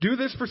 Do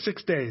this for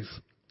 6 days.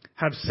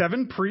 Have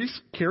 7 priests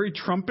carry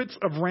trumpets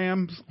of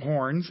ram's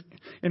horns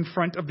in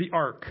front of the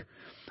ark.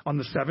 On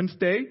the 7th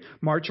day,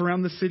 march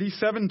around the city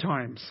 7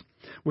 times,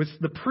 with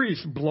the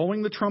priests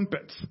blowing the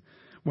trumpets.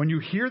 When you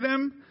hear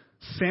them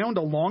sound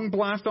a long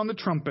blast on the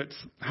trumpets,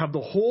 have the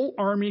whole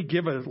army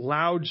give a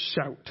loud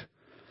shout.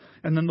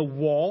 And then the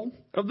wall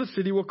of the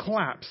city will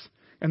collapse,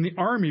 and the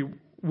army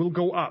will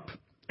go up,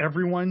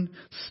 everyone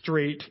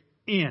straight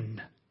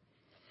in.'"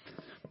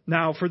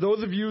 Now, for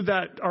those of you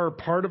that are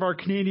part of our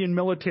Canadian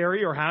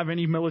military or have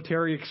any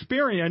military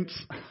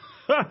experience,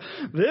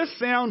 this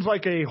sounds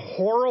like a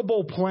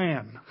horrible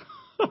plan.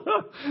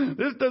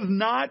 This does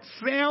not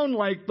sound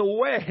like the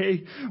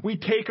way we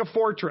take a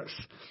fortress.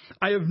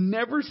 I have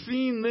never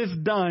seen this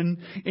done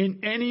in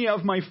any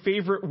of my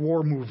favorite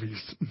war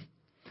movies.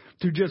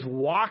 To just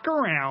walk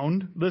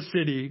around the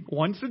city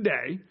once a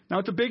day. Now,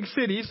 it's a big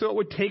city, so it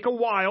would take a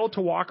while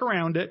to walk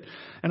around it.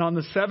 And on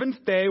the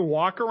 7th day,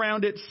 walk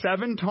around it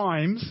 7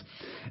 times.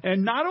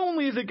 And not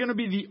only is it going to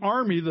be the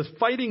army, the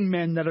fighting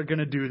men that are going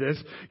to do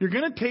this, you're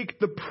going to take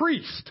the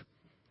priest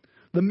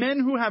The men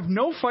who have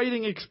no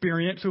fighting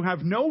experience, who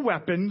have no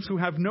weapons, who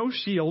have no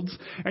shields,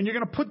 and you're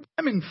going to put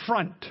them in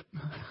front.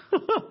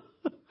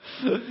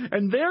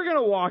 And they're going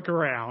to walk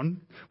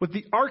around with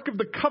the Ark of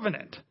the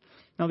Covenant.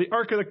 Now, the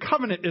Ark of the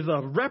Covenant is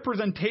a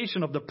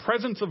representation of the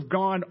presence of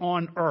God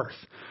on earth.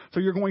 So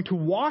you're going to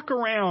walk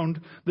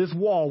around this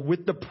wall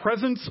with the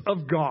presence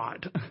of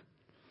God.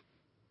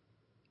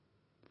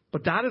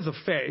 But that is a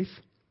faith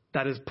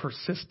that is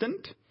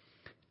persistent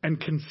and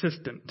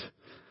consistent.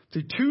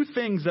 See, two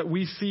things that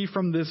we see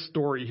from this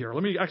story here.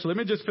 Let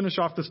me just finish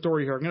off the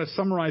story here. I'm going to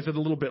summarize it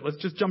a little bit. Let's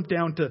just jump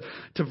down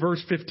to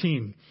verse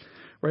 15.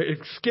 Right? It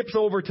skips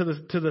over to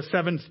the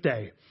seventh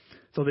day.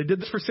 So they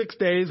did this for 6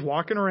 days,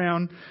 walking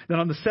around. Then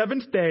on the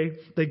seventh day,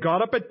 they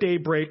got up at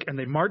daybreak and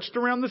they marched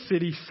around the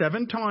city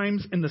 7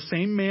 times in the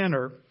same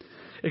manner,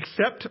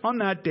 except on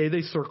that day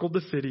they circled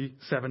the city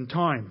 7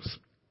 times.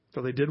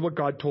 So they did what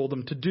God told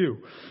them to do.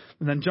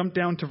 And then jump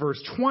down to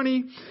verse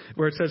 20,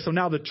 where it says, so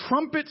now the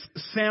trumpets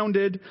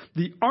sounded,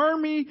 the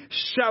army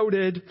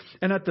shouted,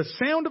 and at the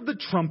sound of the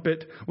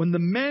trumpet, when the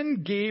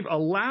men gave a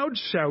loud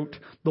shout,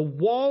 the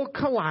wall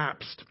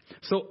collapsed.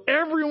 So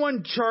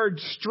everyone charged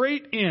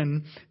straight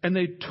in, and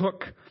they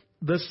took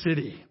the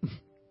city.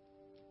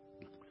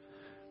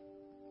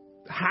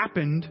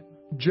 Happened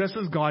just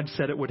as God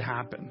said it would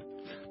happen,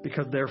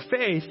 because their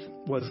faith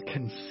was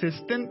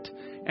consistent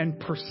and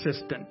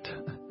persistent.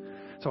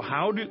 So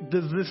how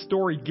does this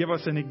story give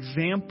us an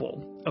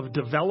example of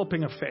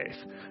developing a faith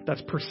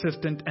that's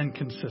persistent and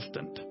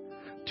consistent?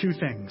 2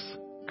 things.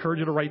 Encourage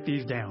you to write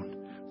these down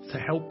to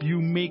help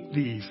you make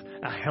these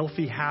a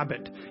healthy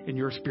habit in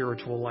your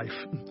spiritual life.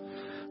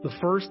 The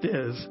first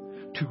is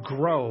to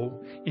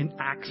grow in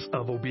acts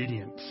of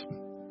obedience.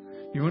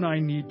 You and I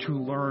need to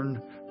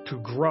learn to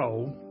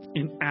grow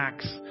in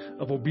acts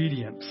of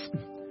obedience.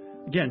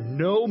 Again,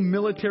 no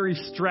military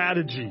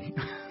strategy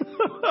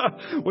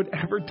would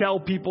ever tell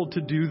people to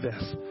do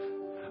this.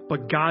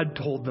 But God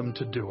told them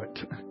to do it.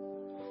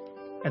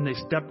 And they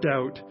stepped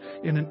out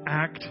in an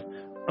act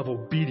of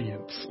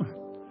obedience.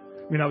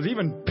 I mean, I was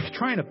even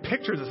trying to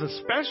picture this,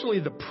 especially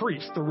the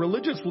priests, the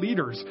religious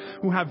leaders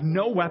who have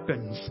no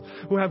weapons,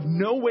 who have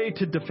no way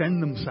to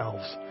defend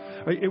themselves.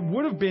 It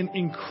would have been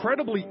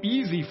incredibly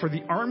easy for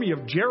the army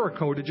of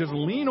Jericho to just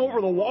lean over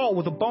the wall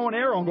with a bow and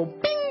arrow and go,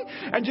 bing,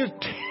 and just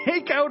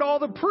take out all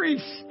the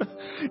priests.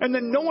 And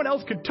then no one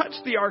else could touch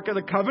the Ark of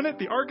the Covenant.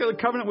 The Ark of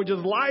the Covenant would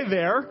just lie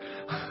there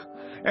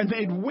and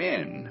they'd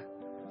win.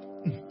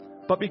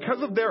 But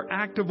because of their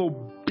act of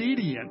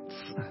obedience,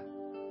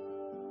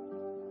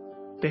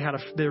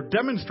 they're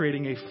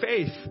demonstrating a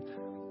faith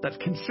that's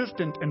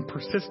consistent and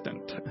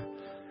persistent.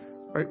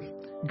 Right?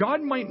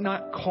 God might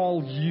not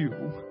call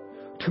you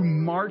to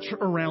march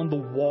around the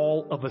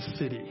wall of a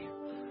city.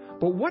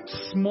 But what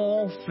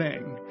small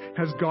thing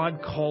has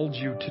God called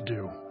you to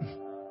do?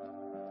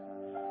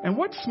 And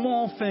what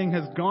small thing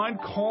has God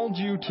called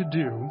you to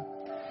do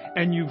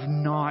and you've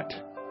not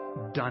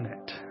done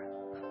it?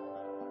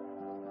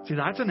 See,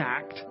 that's an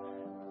act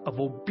of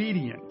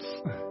obedience.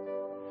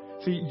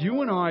 See,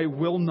 you and I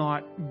will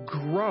not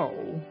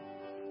grow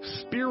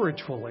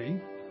spiritually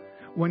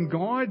when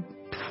God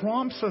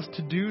prompts us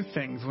to do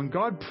things, when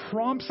God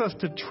prompts us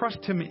to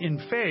trust Him in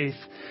faith,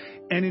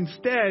 and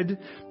instead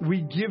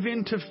we give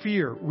in to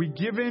fear, we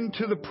give in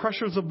to the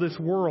pressures of this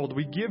world,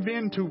 we give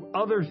in to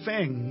other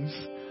things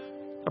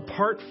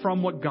apart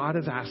from what God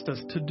has asked us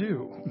to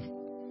do.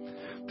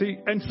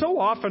 And so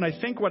often I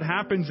think what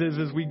happens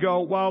is we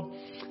go, well,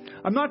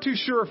 I'm not too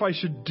sure if I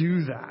should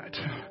do that,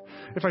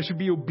 if I should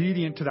be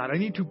obedient to that. I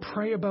need to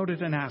pray about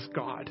it and ask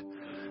God.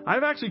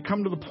 I've actually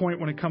come to the point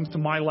when it comes to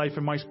my life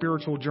and my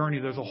spiritual journey,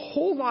 there's a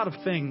whole lot of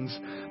things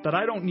that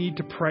I don't need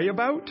to pray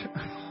about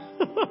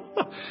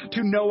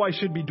to know I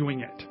should be doing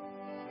it.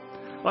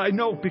 I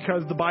know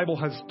because the Bible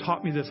has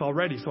taught me this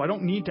already, so I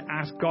don't need to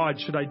ask God,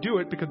 should I do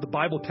it? Because the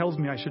Bible tells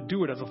me I should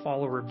do it as a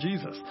follower of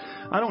Jesus.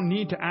 I don't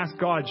need to ask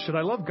God, should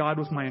I love God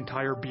with my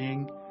entire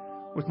being,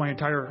 with my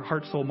entire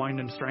heart, soul,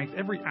 mind, and strength,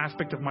 every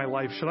aspect of my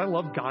life? Should I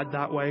love God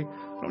that way?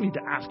 I don't need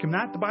to ask Him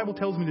that. The Bible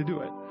tells me to do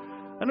it.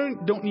 I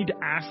don't need to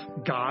ask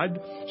God,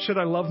 should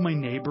I love my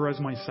neighbor as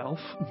myself?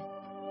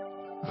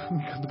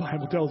 Because the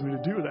Bible tells me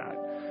to do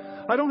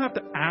that. I don't have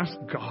to ask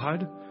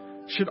God,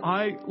 should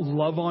I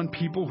love on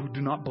people who do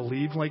not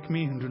believe like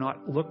me, who do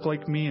not look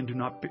like me, and do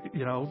not,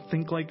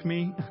 think like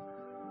me?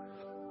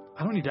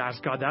 I don't need to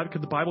ask God that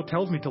because the Bible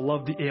tells me to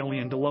love the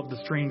alien, to love the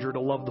stranger,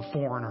 to love the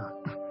foreigner,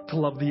 to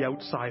love the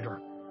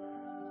outsider.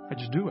 I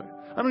just do it.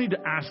 I don't need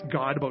to ask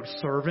God about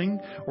serving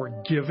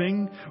or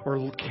giving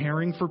or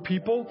caring for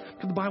people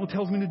because the Bible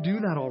tells me to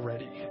do that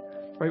already.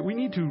 Right? We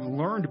need to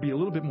learn to be a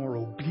little bit more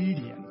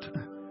obedient.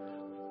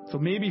 So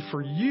maybe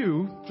for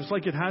you, just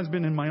like it has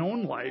been in my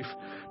own life,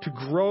 to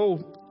grow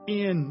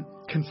in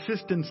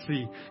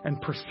consistency and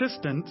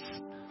persistence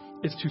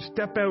is to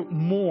step out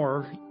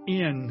more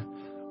in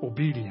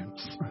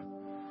obedience.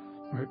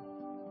 Right?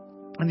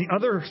 And the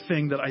other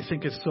thing that I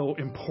think is so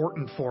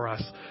important for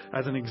us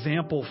as an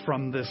example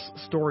from this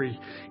story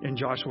in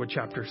Joshua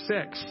chapter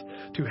 6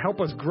 to help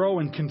us grow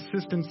in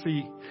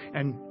consistency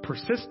and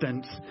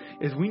persistence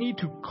is we need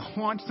to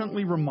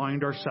constantly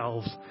remind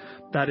ourselves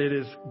that it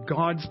is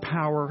God's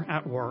power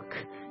at work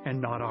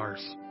and not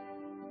ours.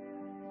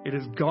 It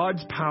is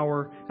God's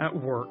power at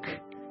work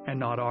and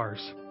not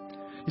ours.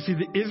 You see,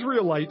 the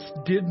Israelites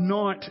did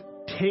not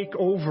take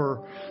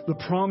over the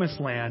promised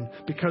land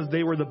because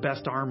they were the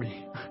best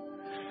army.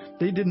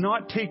 They did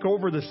not take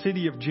over the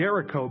city of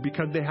Jericho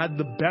because they had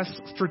the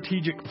best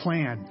strategic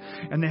plan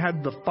and they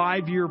had the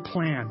 5-year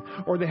plan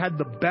or they had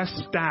the best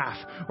staff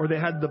or they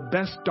had the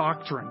best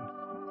doctrine.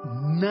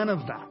 None of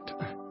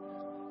that.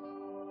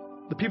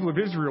 The people of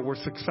Israel were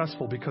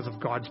successful because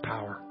of God's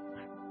power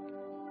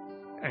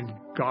and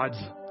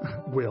God's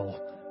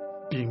will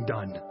being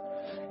done.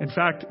 In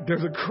fact,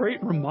 there's a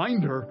great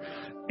reminder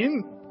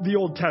in the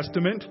Old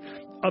Testament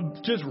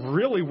of just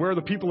really where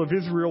the people of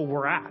Israel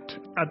were at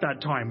that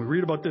time. We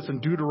read about this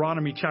in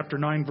Deuteronomy chapter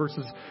 9,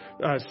 verses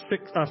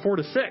 4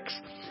 to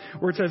 6,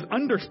 where it says,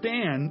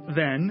 "Understand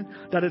then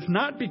that it's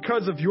not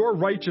because of your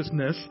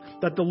righteousness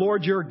that the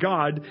Lord your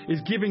God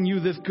is giving you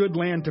this good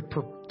land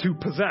to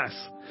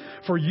possess,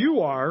 for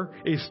you are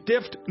a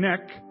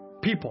stiff-necked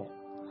people."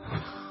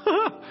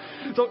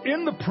 So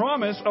in the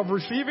promise of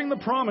receiving the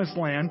promised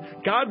land,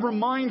 God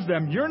reminds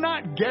them, you're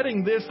not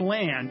getting this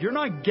land. You're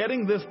not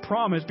getting this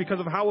promise because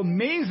of how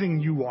amazing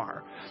you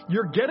are.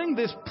 You're getting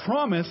this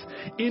promise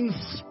in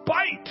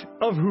spite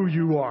of who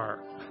you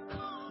are.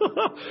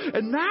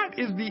 And that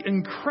is the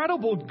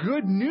incredible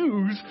good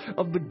news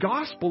of the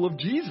gospel of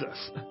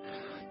Jesus.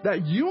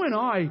 That you and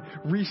I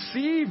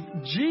receive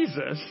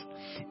Jesus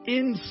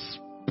in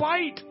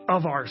spite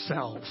of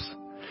ourselves.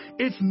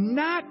 It's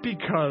not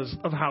because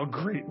of how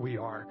great we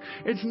are.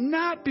 It's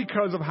not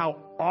because of how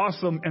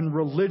awesome and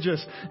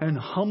religious and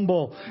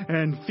humble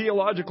and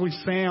theologically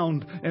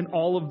sound and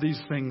all of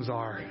these things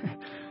are.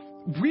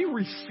 We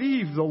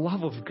receive the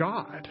love of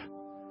God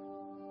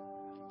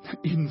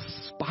in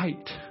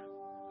spite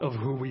of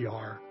who we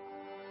are.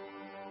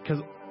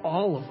 Because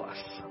all of us,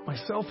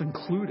 myself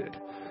included,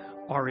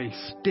 are a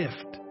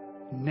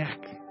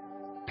stiff-necked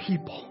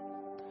people.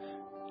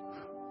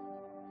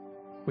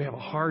 We have a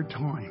hard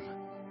time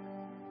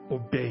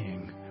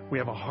obeying. We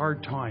have a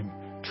hard time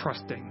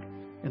trusting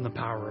in the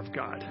power of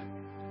God.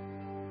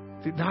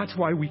 See, that's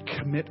why we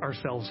commit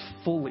ourselves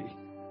fully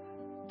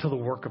to the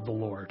work of the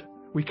Lord.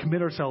 We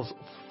commit ourselves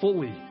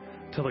fully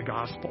to the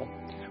gospel,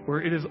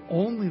 where it is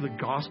only the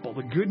gospel,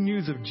 the good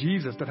news of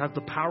Jesus, that has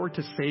the power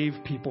to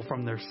save people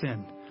from their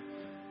sin.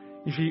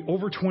 You see,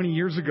 over 20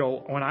 years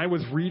ago, when I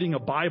was reading a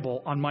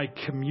Bible on my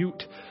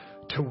commute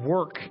to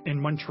work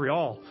in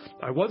Montreal,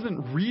 I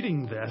wasn't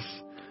reading this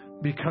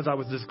because I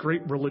was this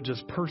great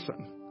religious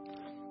person.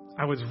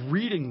 I was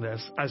reading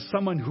this as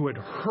someone who had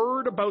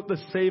heard about the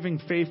saving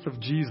faith of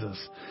Jesus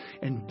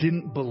and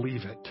didn't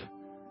believe it.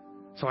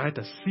 So I had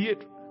to see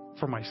it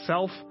for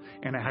myself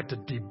and I had to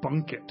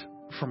debunk it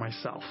for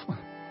myself.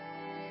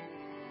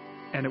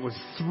 And it was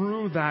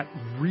through that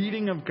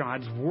reading of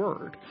God's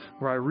word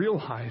where I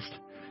realized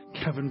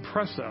Kevin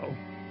Presso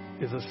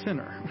is a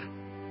sinner.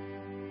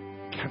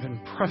 Kevin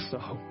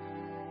Presso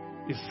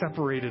is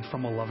separated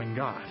from a loving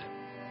God.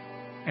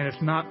 And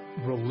it's not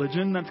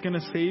religion that's going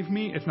to save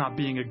me. It's not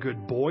being a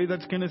good boy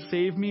that's going to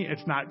save me.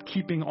 It's not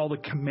keeping all the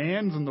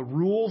commands and the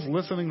rules,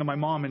 listening to my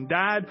mom and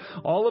dad.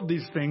 All of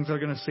these things are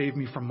going to save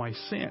me from my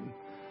sin.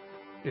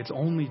 It's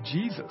only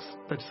Jesus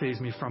that saves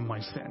me from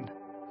my sin.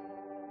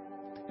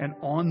 And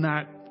on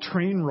that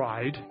train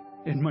ride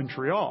in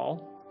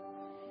Montreal,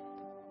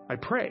 I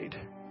prayed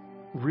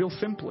real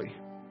simply,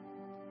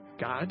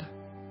 God,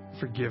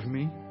 forgive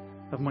me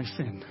of my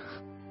sin.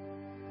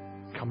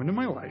 Come into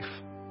my life.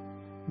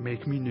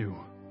 Make me new.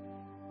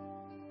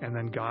 And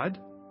then God,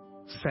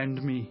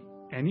 send me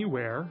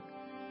anywhere,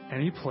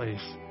 any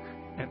place,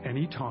 at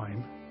any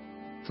time,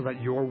 so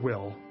that your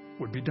will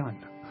would be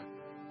done.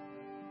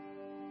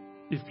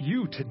 If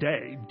you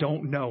today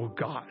don't know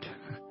God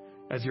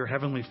as your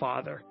heavenly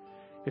Father,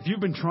 if you've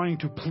been trying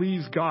to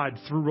please God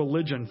through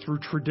religion, through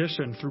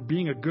tradition, through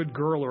being a good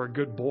girl or a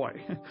good boy,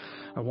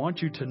 I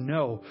want you to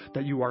know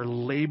that you are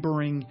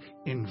laboring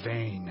in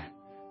vain,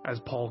 as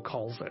Paul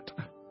calls it.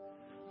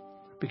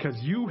 Because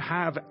you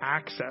have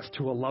access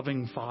to a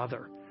loving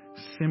Father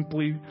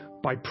simply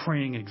by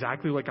praying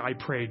exactly like I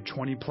prayed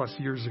 20 plus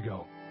years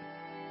ago.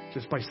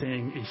 Just by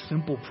saying a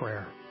simple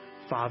prayer,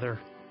 Father,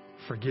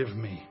 forgive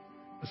me,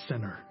 a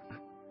sinner.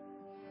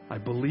 I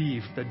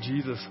believe that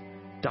Jesus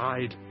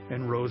died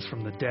and rose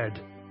from the dead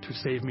to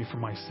save me from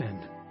my sin.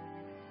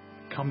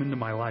 Come into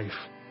my life,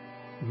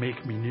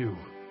 make me new.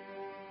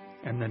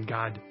 And then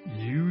God,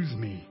 use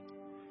me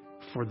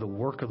for the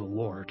work of the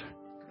Lord,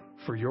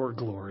 for your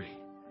glory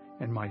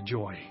and my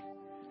joy.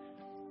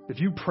 If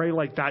you pray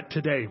like that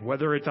today,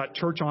 whether it's at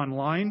church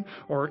online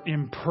or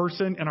in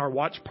person in our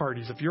watch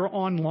parties, if you're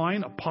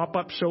online, a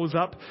pop-up shows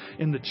up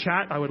in the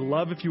chat. I would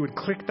love if you would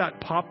click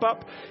that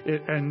pop-up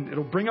and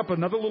it'll bring up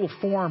another little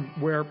form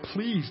where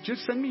please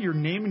just send me your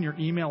name and your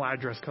email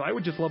address, because I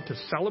would just love to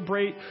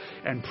celebrate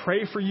and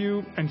pray for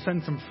you and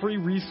send some free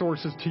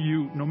resources to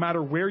you no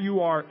matter where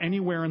you are,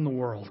 anywhere in the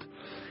world.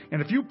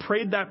 And if you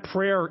prayed that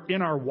prayer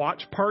in our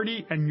watch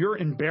party and you're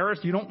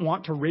embarrassed, you don't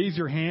want to raise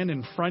your hand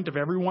in front of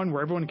everyone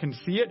where everyone can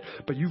see it,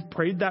 but you've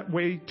prayed that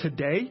way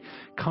today,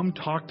 come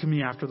talk to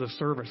me after the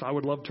service. I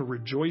would love to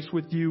rejoice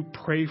with you,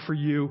 pray for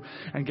you,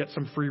 and get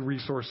some free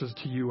resources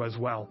to you as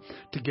well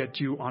to get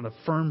you on a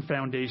firm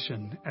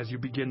foundation as you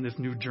begin this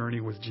new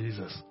journey with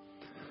Jesus.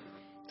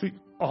 See,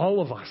 all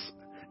of us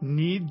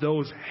need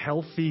those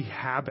healthy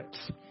habits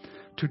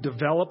to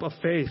develop a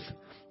faith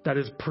that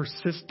is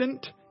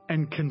persistent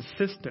and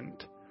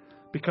consistent,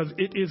 because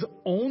it is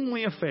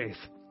only a faith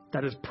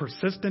that is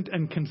persistent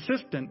and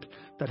consistent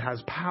that has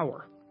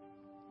power.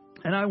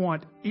 And I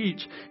want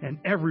each and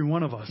every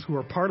one of us who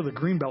are part of the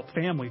Greenbelt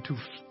family to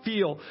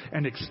feel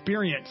and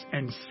experience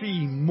and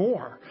see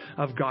more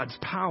of God's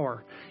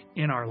power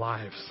in our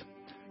lives.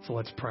 So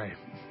let's pray.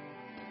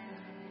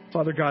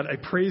 Father God, I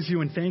praise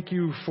you and thank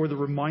you for the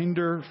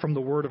reminder from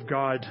the Word of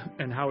God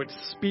and how it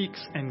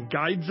speaks and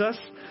guides us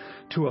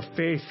to a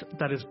faith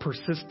that is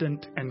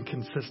persistent and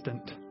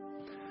consistent.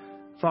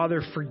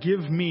 Father, forgive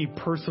me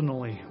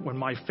personally when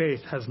my faith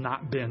has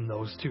not been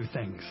those two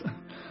things,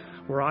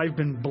 where I've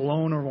been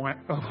blown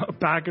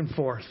back and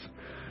forth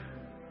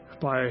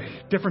by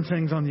different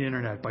things on the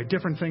internet, by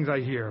different things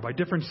I hear, by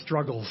different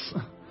struggles.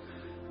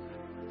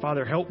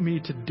 Father, help me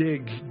to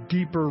dig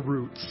deeper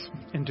roots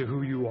into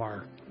who you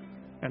are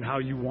and how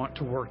you want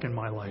to work in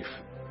my life.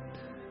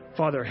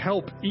 Father,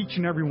 help each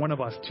and every one of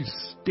us to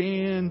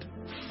stand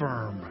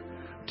firm,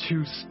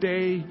 to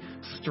stay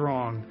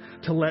strong,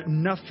 to let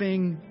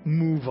nothing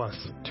move us,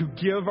 to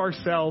give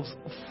ourselves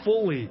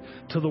fully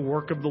to the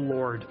work of the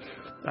Lord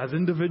as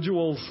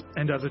individuals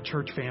and as a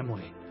church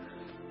family.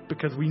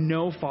 Because we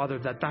know, Father,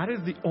 that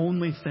is the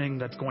only thing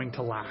that's going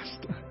to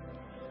last.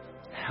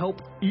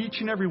 Help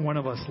each and every one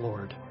of us,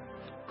 Lord,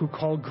 who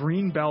call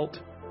Greenbelt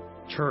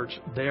Church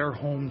their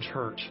home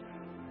church,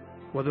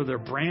 whether they're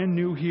brand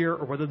new here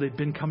or whether they've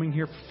been coming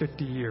here for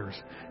 50 years.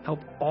 Help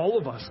all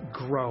of us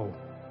grow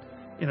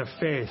in a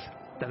faith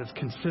that is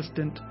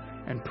consistent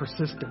and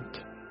persistent,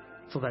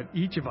 so that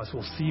each of us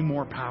will see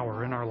more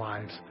power in our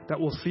lives, that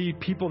we'll see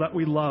people that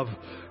we love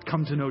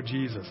come to know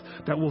Jesus,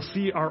 that we'll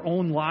see our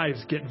own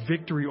lives get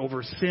victory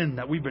over sin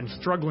that we've been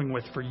struggling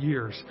with for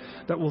years,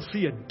 that we'll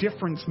see a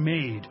difference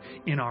made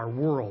in our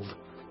world,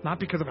 not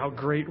because of how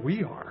great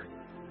we are,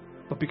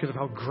 but because of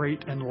how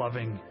great and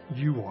loving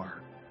you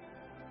are.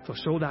 So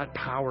show that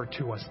power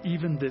to us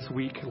even this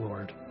week,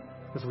 Lord,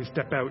 as we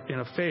step out in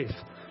a faith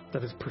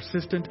that is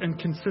persistent and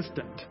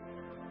consistent,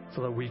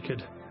 so that we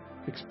could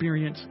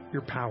experience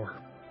your power.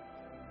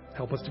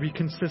 Help us to be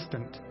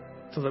consistent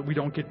so that we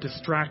don't get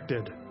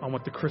distracted on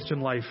what the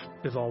Christian life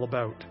is all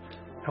about.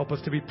 Help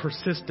us to be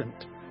persistent,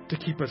 to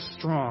keep us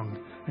strong,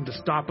 and to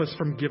stop us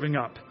from giving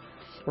up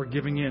or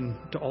giving in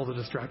to all the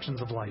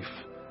distractions of life.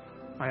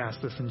 I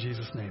ask this in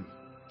Jesus' name.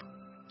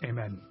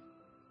 Amen.